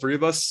or all 3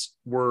 of us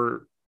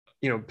were,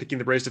 picking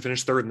the Braves to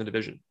finish 3rd in the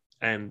division,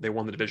 and they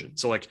won the division.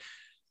 So like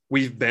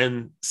we've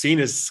been seen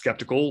as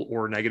skeptical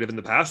or negative in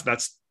the past.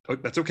 That's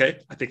okay.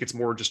 I think it's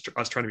more just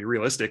us trying to be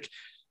realistic.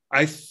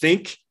 I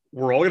think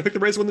we're all going to pick the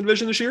Braves to win the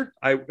division this year.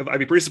 I'd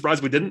be pretty surprised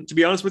if we didn't, to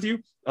be honest with you.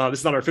 This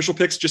is not our official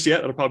picks just yet.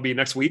 It'll probably be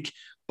next week,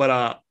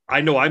 but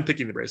I know I'm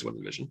picking the Braves to win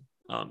the division.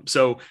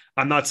 So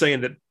I'm not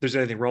saying that there's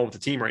anything wrong with the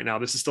team right now.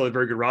 This is still a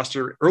very good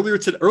roster.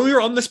 Earlier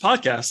on this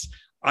podcast,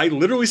 I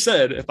literally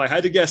said, if I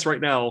had to guess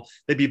right now,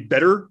 they'd be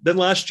better than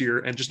last year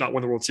and just not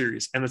win the World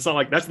Series. And it's not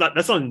like that's not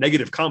a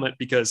negative comment,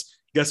 because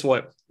guess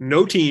what?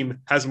 No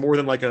team has more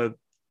than like a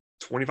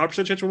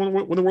 25% chance to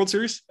win the World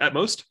Series at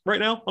most right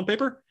now on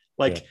paper.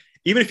 Like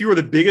even if you were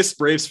the biggest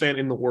Braves fan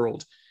in the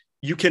world,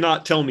 you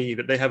cannot tell me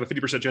that they have a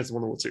 50% chance to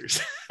win the World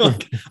Series.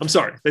 Like, I'm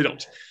sorry, they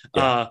don't.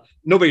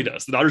 Nobody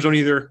does. The Dodgers don't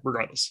either,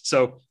 regardless.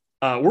 So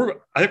I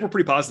think we're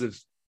pretty positive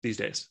these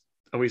days,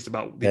 at least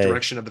about the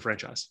direction of the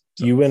franchise.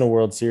 So. You win a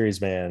World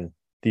Series, man.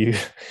 A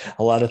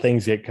lot of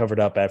things get covered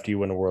up after you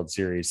win a World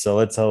Series. So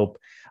let's hope.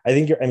 I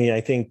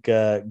think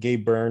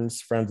Gabe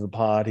Burns, friend of the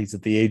pod, he's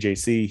at the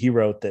AJC. He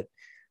wrote that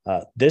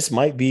This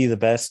might be the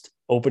best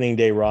opening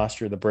day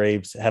roster the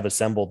Braves have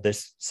assembled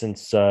this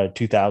since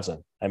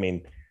 2000. I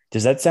mean,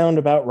 does that sound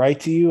about right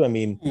to you? I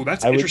mean, Ooh,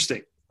 that's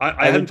interesting.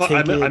 I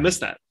missed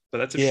that, but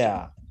that's interesting.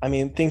 Yeah. I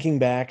mean, thinking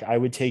back, I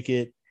would take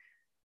it.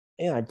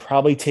 Yeah, I'd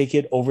probably take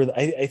it over.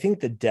 I think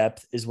the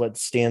depth is what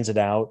stands it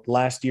out.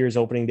 Last year's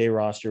opening day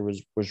roster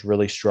was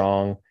really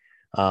strong.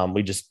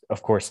 We just,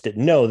 of course,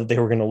 didn't know that they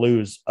were going to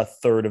lose a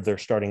third of their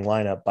starting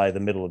lineup by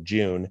the middle of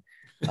June.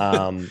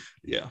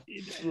 Yeah.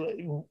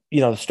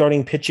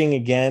 Starting pitching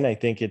again, I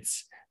think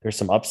there's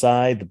some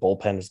upside. The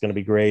bullpen is going to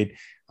be great.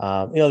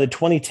 The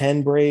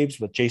 2010 Braves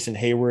with Jason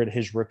Hayward,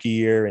 his rookie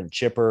year, and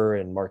Chipper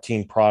and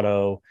Martin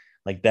Prado,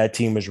 like that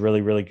team was really,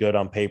 really good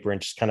on paper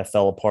and just kind of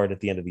fell apart at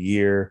the end of the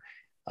year.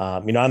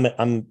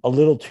 I'm a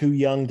little too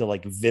young to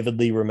like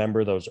vividly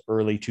remember those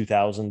early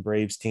 2000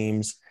 Braves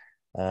teams.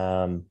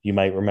 You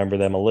might remember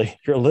them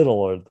you're a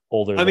little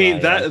older. I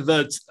mean,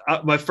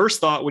 my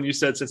first thought when you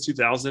said since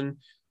 2000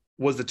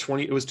 was the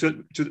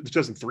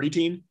 2003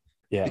 team.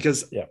 Yeah.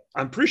 Because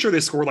I'm pretty sure they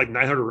scored like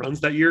 900 runs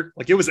that year.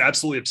 Like it was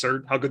absolutely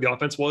absurd how good the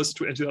offense was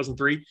in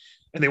 2003.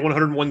 And they won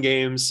 101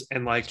 games.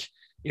 And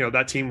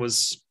that team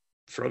was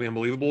fairly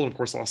unbelievable. And of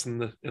course lost in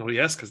the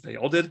LDS because they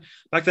all did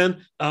back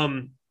then.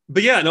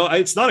 But yeah, no,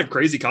 it's not a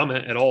crazy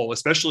comment at all,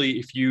 especially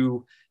if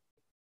you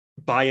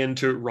buy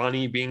into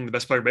Ronnie being the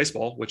best player in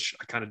baseball, which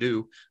I kind of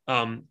do.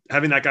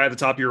 Having that guy at the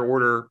top of your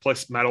order,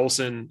 plus Matt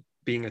Olson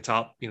being a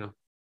top,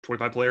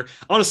 25 player.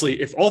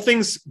 Honestly, if all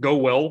things go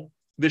well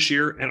this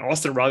year and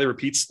Austin Riley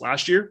repeats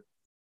last year,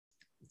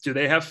 do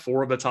they have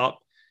 4 of the top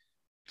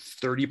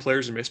 30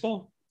 players in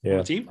baseball on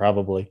the team?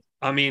 Probably.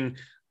 I mean,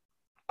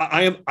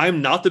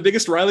 I'm not the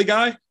biggest Riley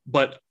guy,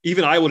 but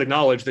even I would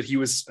acknowledge that he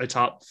was a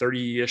top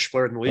 30-ish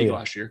player in the league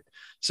last year.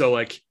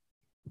 So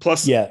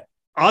plus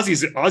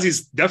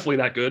Ozzy's definitely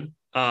that good.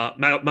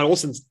 Matt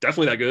Olson's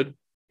definitely that good,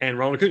 and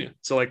Ronald Acuna.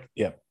 So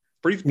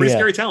pretty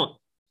scary talent.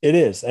 It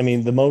is. I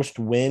mean, the most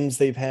wins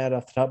they've had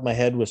off the top of my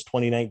head was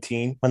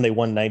 2019 when they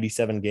won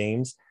 97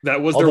 games.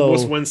 That was their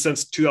most wins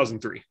since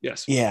 2003.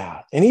 Yes.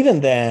 Yeah. And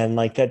even then,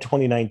 like that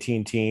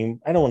 2019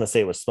 team, I don't want to say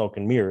it was smoke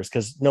and mirrors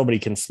because nobody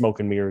can smoke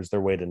and mirrors their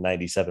way to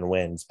 97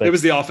 wins. But it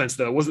was the offense,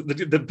 though.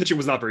 The pitching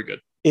was not very good.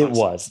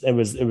 Honestly.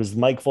 It was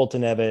Mike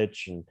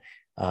Fultonevich and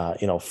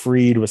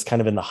Fried was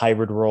kind of in the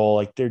hybrid role.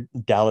 Like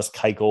Dallas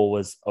Keuchel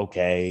was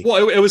okay.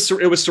 Well, it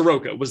was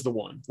Soroka was the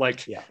one.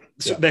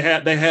 They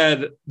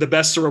had the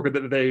best Soroka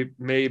that they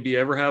maybe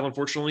ever have,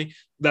 unfortunately,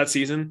 that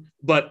season.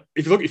 But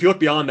if you look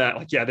beyond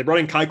that, they brought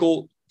in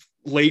Keuchel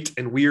late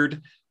and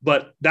weird,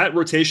 but that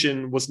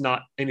rotation was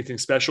not anything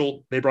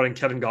special. They brought in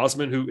Kevin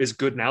Gausman, who is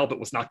good now, but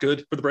was not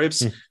good for the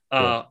Braves.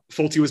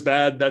 Fulte was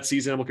bad that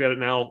season. I'm looking at it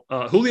now.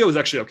 Julio was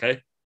actually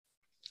okay.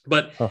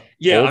 But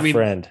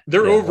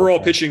their overall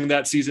pitching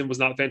that season was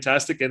not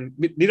fantastic. And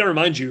need I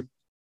remind you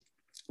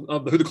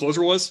of who the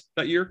closer was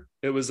that year?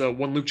 It was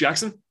one Luke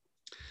Jackson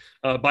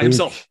by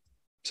himself.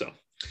 So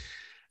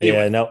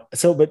anyway.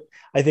 But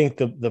I think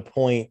the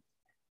point,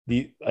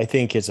 I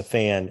think as a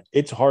fan,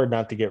 it's hard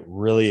not to get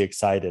really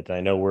excited.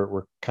 I know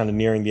we're kind of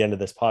nearing the end of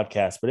this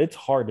podcast, but it's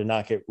hard to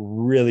not get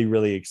really,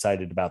 really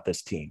excited about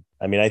this team.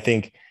 I mean, I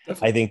think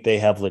they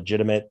have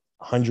legitimate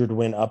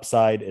 100-win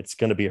upside. It's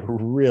going to be a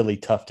really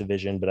tough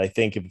division, but I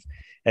think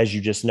as you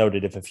just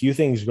noted, if a few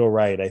things go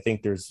right, I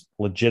think there's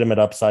legitimate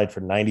upside for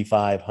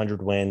 95,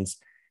 100 wins.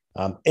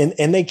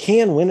 And they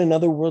can win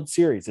another World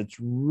Series. It's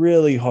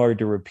really hard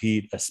to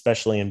repeat,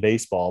 especially in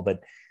baseball,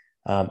 but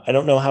I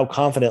don't know how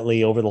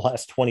confidently over the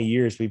last 20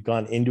 years we've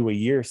gone into a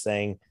year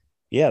saying,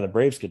 the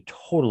Braves could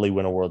totally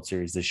win a World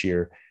Series this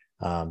year.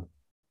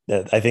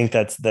 I think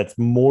that's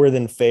more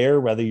than fair,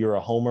 whether you're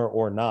a homer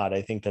or not.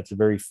 I think that's a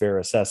very fair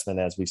assessment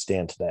as we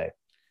stand today.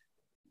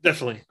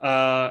 Definitely.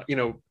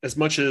 As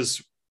much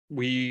as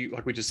we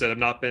just said, have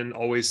not been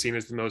always seen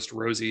as the most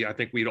rosy, I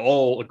think we'd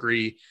all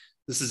agree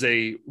this is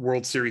a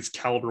World Series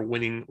caliber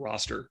winning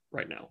roster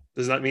right now.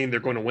 Does that mean they're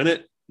going to win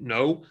it?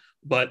 No,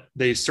 but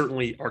they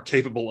certainly are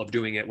capable of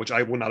doing it, which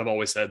I would not have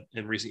always said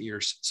in recent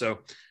years. So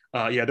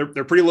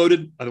they're pretty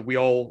loaded. I think we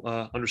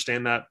all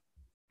understand that.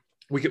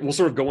 We'll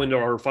sort of go into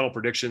our final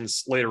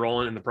predictions later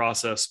on in the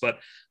process, but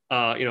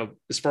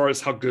as far as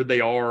how good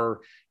they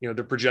are,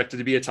 they're projected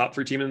to be a top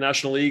 3 team in the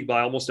National League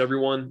by almost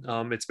everyone.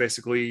 It's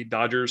basically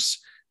Dodgers,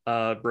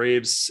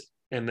 Braves,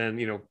 and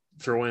then,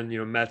 throw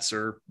in, Mets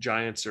or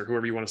Giants or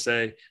whoever you want to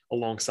say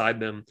alongside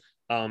them.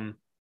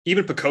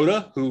 Even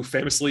Pacoda, who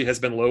famously has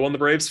been low on the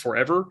Braves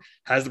forever,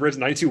 has the Braves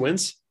 92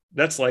 wins.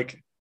 That's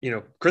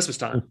Christmas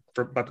time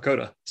by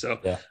Pacoda. So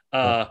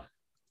I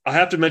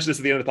have to mention this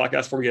at the end of the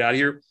podcast before we get out of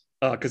here.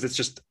 Because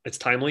it's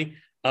timely.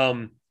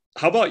 How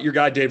about your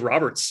guy, Dave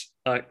Roberts,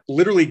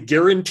 literally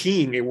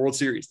guaranteeing a World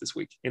Series this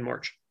week in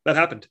March? That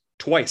happened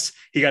twice.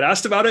 He got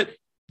asked about it.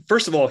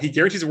 First of all, he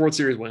guarantees a World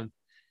Series win.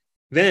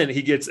 Then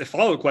he gets a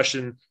follow-up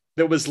question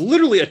that was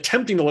literally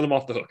attempting to let him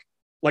off the hook.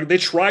 They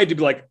tried to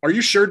be like, "Are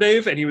you sure,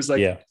 Dave?" And he was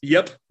like,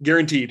 "Yep,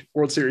 guaranteed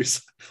World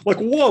Series."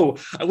 Whoa.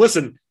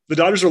 Listen, the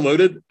Dodgers are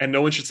loaded and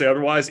no one should say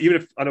otherwise. Even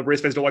if I know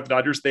Braves fans don't like the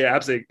Dodgers, they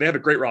have a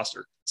great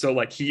roster. So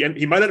he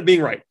might end up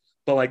being right.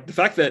 But the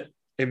fact that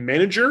a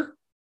manager,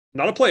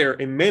 not a player,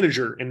 a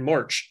manager in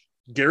March,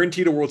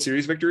 guaranteed a World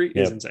Series victory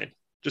is insane.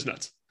 Just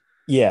nuts.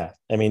 Yeah.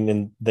 I mean,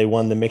 and they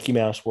won the Mickey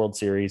Mouse World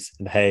Series.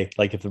 And hey,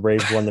 like if the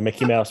Braves won the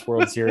Mickey Mouse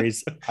World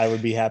Series, I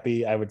would be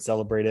happy. I would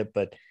celebrate it.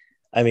 But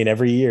I mean,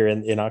 every year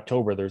in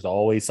October, there's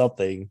always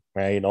something,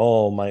 right?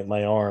 Oh,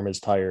 my arm is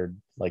tired.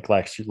 Like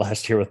last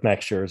year with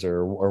Max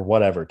Scherzer or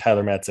whatever.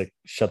 Tyler Matzik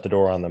shut the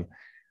door on them.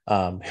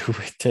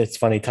 It's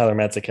funny. Tyler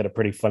Matzik had a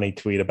pretty funny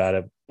tweet about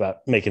it, about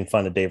making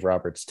fun of Dave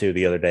Roberts too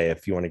the other day.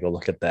 If you want to go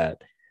look at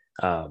that.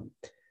 I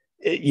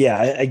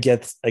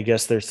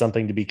guess there's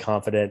something to be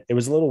confident. It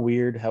was a little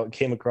weird how it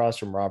came across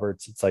from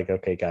Roberts. It's like,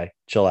 okay, guy,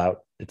 chill out.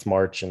 It's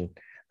March. And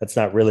that's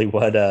not really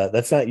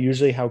that's not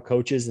usually how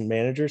coaches and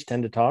managers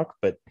tend to talk,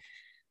 but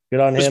good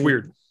on him.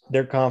 Weird.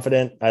 They're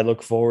confident. I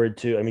look forward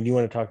to, I mean, you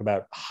want to talk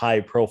about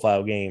high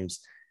profile games,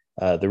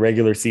 the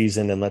regular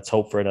season, and let's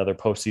hope for another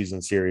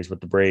postseason series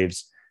with the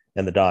Braves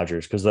and the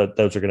Dodgers, because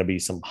those are going to be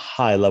some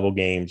high level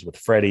games with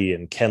Freddie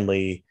and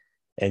Kenley,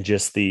 and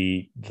just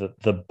the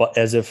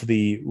as if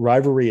the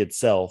rivalry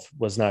itself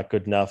was not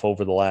good enough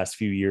over the last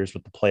few years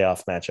with the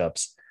playoff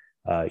matchups.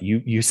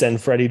 You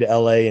send Freddie to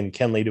LA and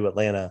Kenley to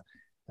Atlanta.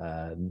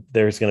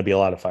 There's going to be a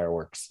lot of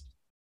fireworks.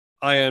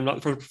 I am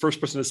not the first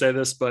person to say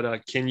this,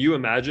 but can you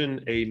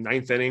imagine a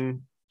ninth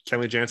inning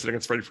Kenley Jansen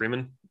against Freddie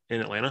Freeman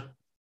in Atlanta?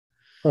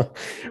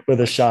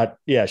 With a shot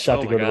to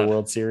go to the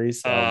World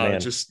Series. Man,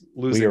 just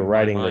losing. We are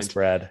writing this,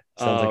 Brad.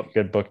 Sounds like a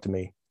good book to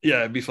me. Yeah,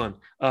 it'd be fun.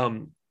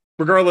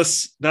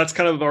 Regardless, that's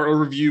kind of our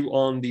overview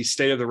on the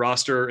state of the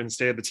roster and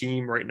state of the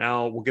team right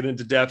now. We'll get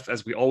into depth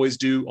as we always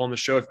do on the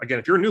show. Again,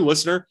 if you're a new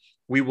listener,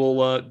 we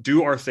will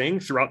do our thing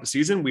throughout the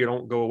season. We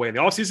don't go away in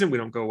the off season. We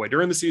don't go away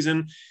during the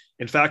season.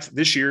 In fact,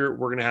 this year,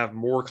 we're going to have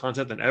more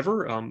content than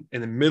ever.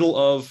 In the middle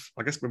of,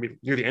 I guess, maybe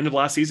near the end of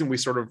last season, we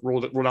sort of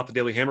rolled out the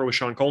Daily Hammer with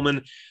Sean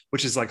Coleman,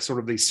 which is like sort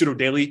of the pseudo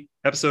daily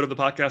episode of the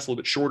podcast, a little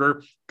bit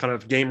shorter, kind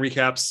of game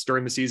recaps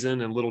during the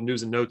season and little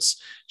news and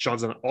notes.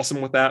 Sean's done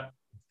awesome with that.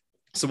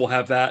 So we'll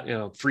have that,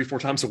 3-4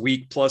 times a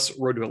week, plus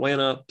Road to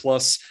Atlanta,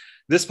 plus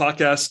this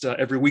podcast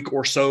every week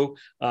or so.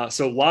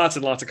 So lots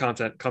and lots of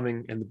content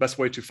coming. And the best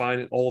way to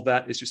find all of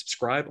that is to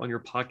subscribe on your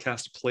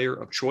podcast player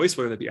of choice,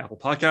 whether that be Apple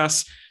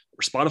Podcasts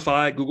or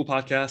Spotify, Google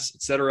Podcasts,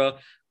 etc.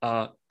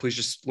 Please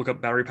just look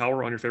up Battery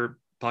Power on your favorite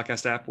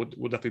podcast app. We'll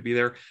definitely be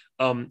there.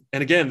 And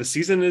again, the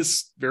season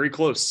is very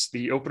close.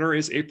 The opener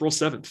is April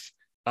 7th.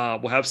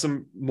 We'll have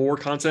some more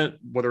content,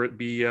 whether it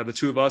be the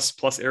two of us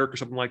plus Eric or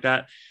something like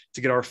that, to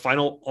get our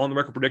final on the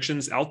record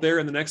predictions out there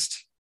in the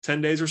next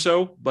 10 days or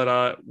so.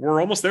 But we're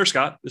almost there,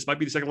 Scott. This might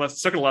be the second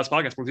to last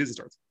podcast before the season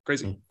starts.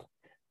 Crazy.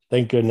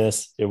 Thank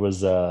goodness it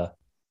was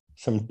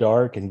some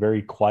dark and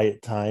very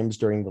quiet times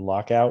during the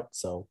lockout.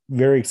 So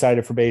very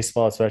excited for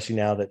baseball, especially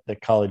now that the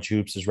college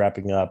hoops is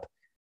wrapping up.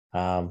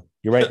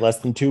 You're right. Less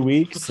than 2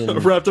 weeks.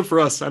 And wrapped up for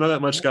us. I know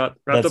that much, Scott.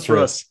 Wrapped up for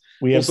us.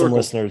 We have some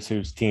listeners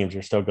whose teams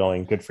are still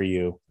going. Good for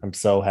you. I'm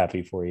so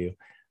happy for you.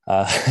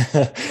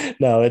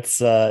 No,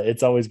 it's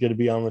always good to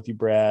be on with you,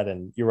 Brad.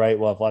 And you're right.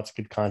 We'll have lots of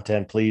good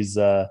content. Please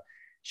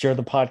share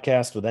the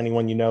podcast with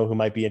anyone you know who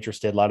might be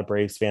interested. A lot of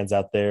Braves fans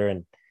out there.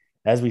 And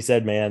as we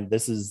said, man,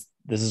 this is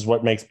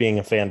what makes being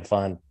a fan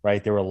fun,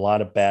 right? There were a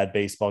lot of bad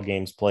baseball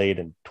games played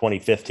in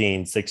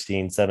 2015,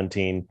 16,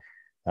 17.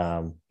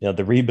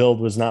 The rebuild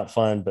was not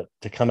fun, but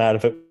to come out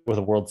of it with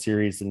a World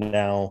Series and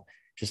now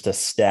just a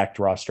stacked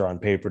roster on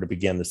paper to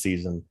begin the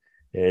season,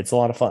 it's a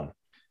lot of fun.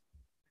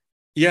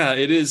 Yeah,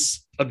 it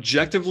is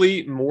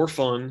objectively more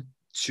fun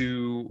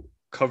to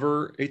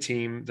cover a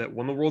team that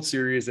won the World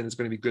Series and is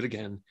going to be good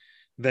again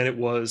than it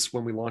was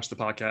when we launched the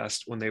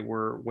podcast when they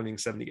were winning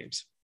 70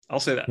 games. I'll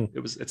say that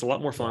it's a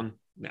lot more fun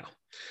now.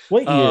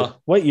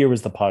 What year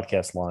was the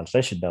podcast launched?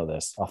 I should know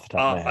this off the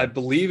top of my head. I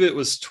believe it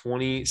was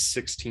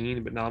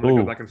 2016, but now I'm going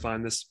to go back and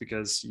find this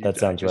because that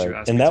sounds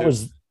right. And that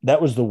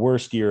was the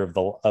worst year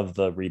of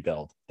the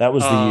rebuild. That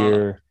was the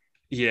year.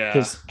 Yeah.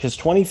 Because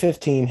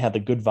 2015 had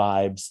the good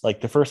vibes. Like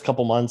the first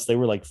couple months, they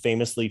were like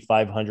famously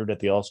 500 at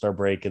the All-Star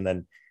break, and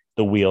then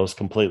the wheels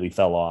completely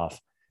fell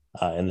off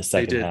in the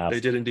second half.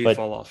 They did indeed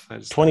fall off.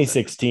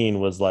 2016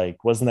 was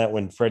like, wasn't that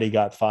when Freddie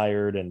got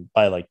fired and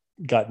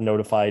got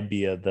notified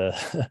via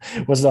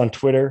was it on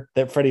Twitter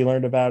that Freddie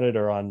learned about it,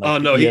 or on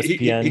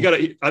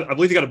ESPN? I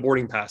believe he got a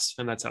boarding pass,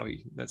 and that's how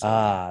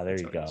there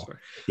you go.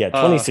 Yeah.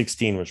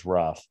 2016 was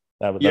rough.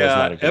 That was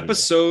not a good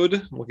episode.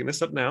 I'm looking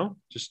this up now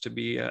just to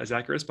be as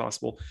accurate as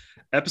possible.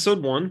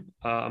 Episode 1.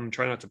 I'm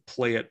trying not to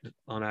play it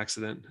on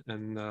accident,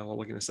 and while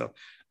looking this up,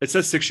 it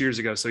says 6 years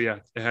ago. So yeah,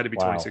 it had to be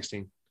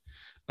 2016.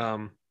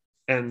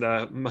 And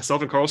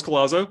myself and Carlos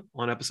Collazo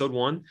on episode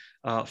 1,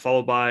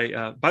 followed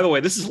by the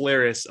way, this is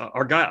hilarious.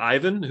 Our guy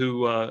Ivan,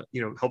 who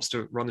helps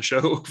to run the show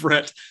over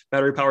at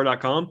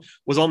batterypower.com,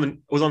 was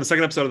on the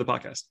second episode of the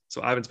podcast.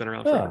 So Ivan's been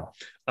around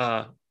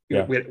forever.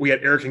 We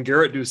had Eric and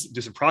Garrett do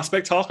some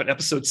prospect talk on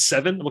episode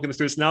 7. I'm looking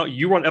through this now.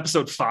 You were on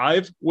episode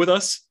 5 with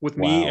us, with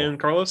me and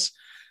Carlos.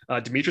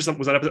 Demetrius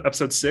was on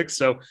episode 6.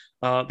 So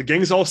the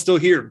gang is all still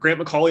here. Grant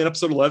McCauley in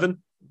episode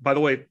 11. By the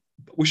way,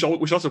 we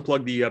should also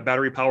plug the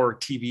Battery Power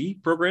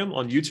TV program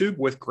on YouTube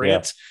with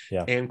Grant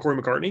and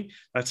Corey McCartney.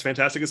 That's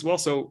fantastic as well.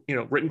 So,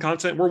 written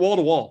content, we're wall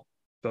to wall,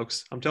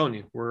 folks. I'm telling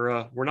you,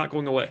 we're not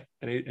going away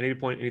at any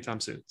point anytime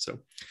soon. So,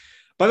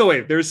 by the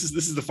way, this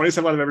is the funniest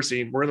headline I've ever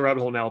seen. We're in the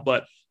rabbit hole now,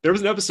 but there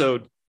was an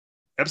episode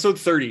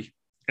 30,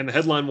 and the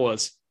headline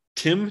was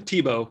Tim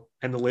Tebow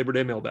and the Labor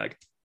Day mailbag.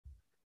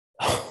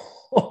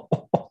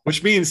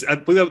 Which means I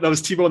believe that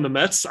was Tebow and the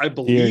Mets. I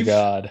believe. Dear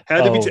God.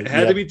 Had to be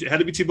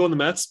Tebow and the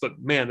Mets, but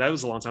man, that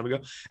was a long time ago.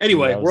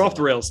 Anyway, we're off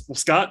the rails. Well,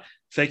 Scott,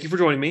 thank you for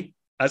joining me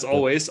as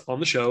always on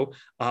the show.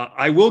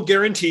 I will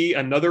guarantee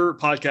another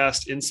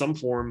podcast in some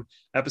form,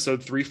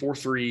 episode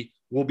 343,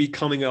 will be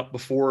coming up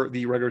before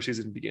the regular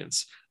season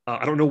begins.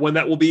 I don't know when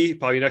that will be.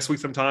 Probably next week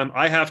sometime.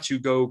 I have to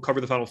go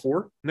cover the Final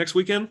Four next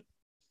weekend.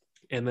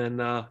 And then,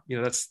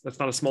 that's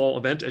not a small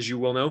event, as you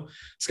well know,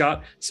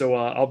 Scott. So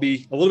I'll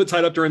be a little bit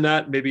tied up during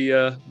that. Maybe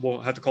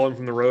we'll have to call him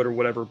from the road or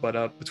whatever.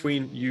 But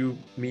between you,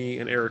 me,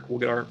 and Eric, we'll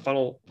get our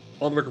final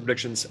on-the-record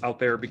predictions out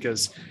there,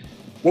 because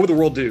what would the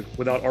world do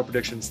without our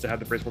predictions to have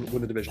the Braves win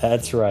the division?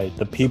 That's right.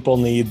 The people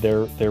need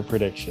their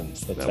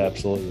predictions. That's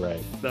absolutely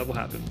right. That will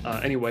happen.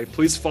 Anyway,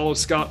 please follow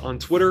Scott on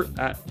Twitter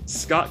at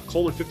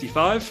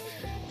ScottColeman55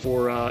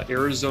 for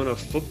Arizona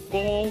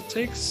football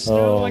takes.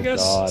 I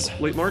guess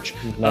God. Late March.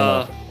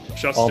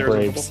 Shouts to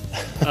Arizona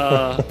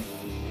football.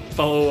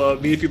 Follow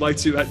me if you'd like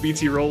to at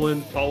BT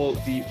Rowland. Follow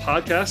the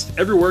podcast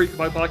everywhere you can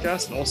find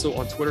podcasts, and also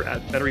on Twitter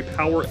at Battery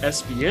Power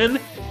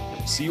SBN.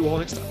 We'll see you all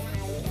next time.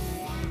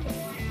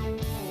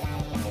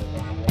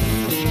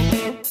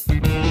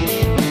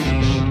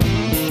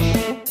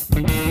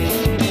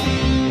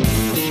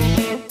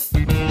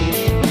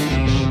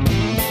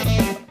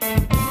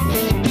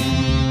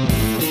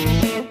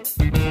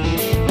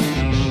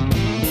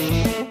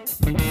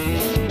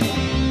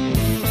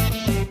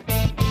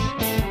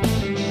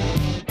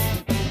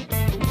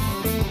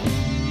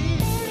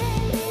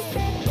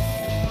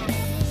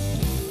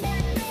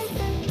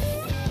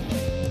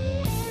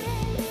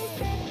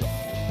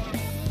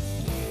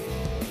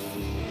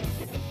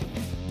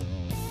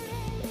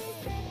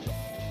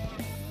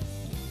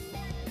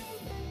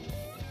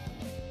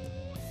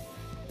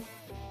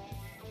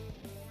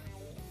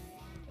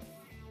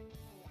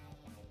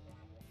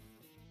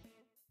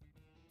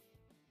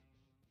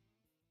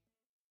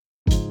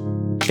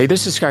 Hey,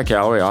 this is Scott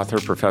Galloway, author,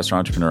 professor,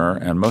 entrepreneur,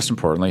 and most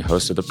importantly,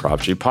 host of the Prop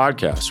G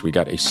podcast. We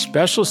got a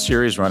special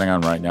series running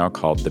on right now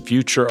called The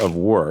Future of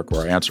Work,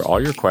 where I answer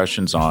all your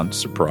questions on,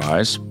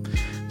 surprise,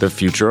 the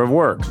future of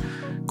work.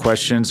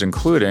 Questions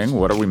including,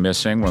 what are we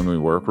missing when we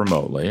work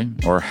remotely?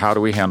 Or how do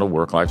we handle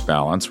work-life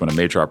balance when a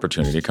major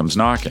opportunity comes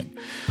knocking?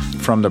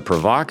 From the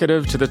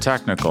provocative to the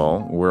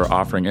technical, we're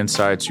offering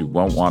insights you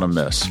won't want to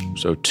miss.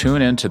 So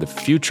tune in to The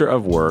Future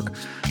of Work,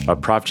 a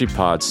Prop G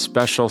Pod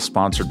special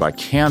sponsored by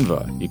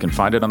Canva. You can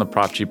find it on the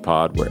Prop G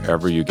Pod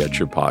wherever you get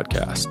your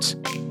podcasts.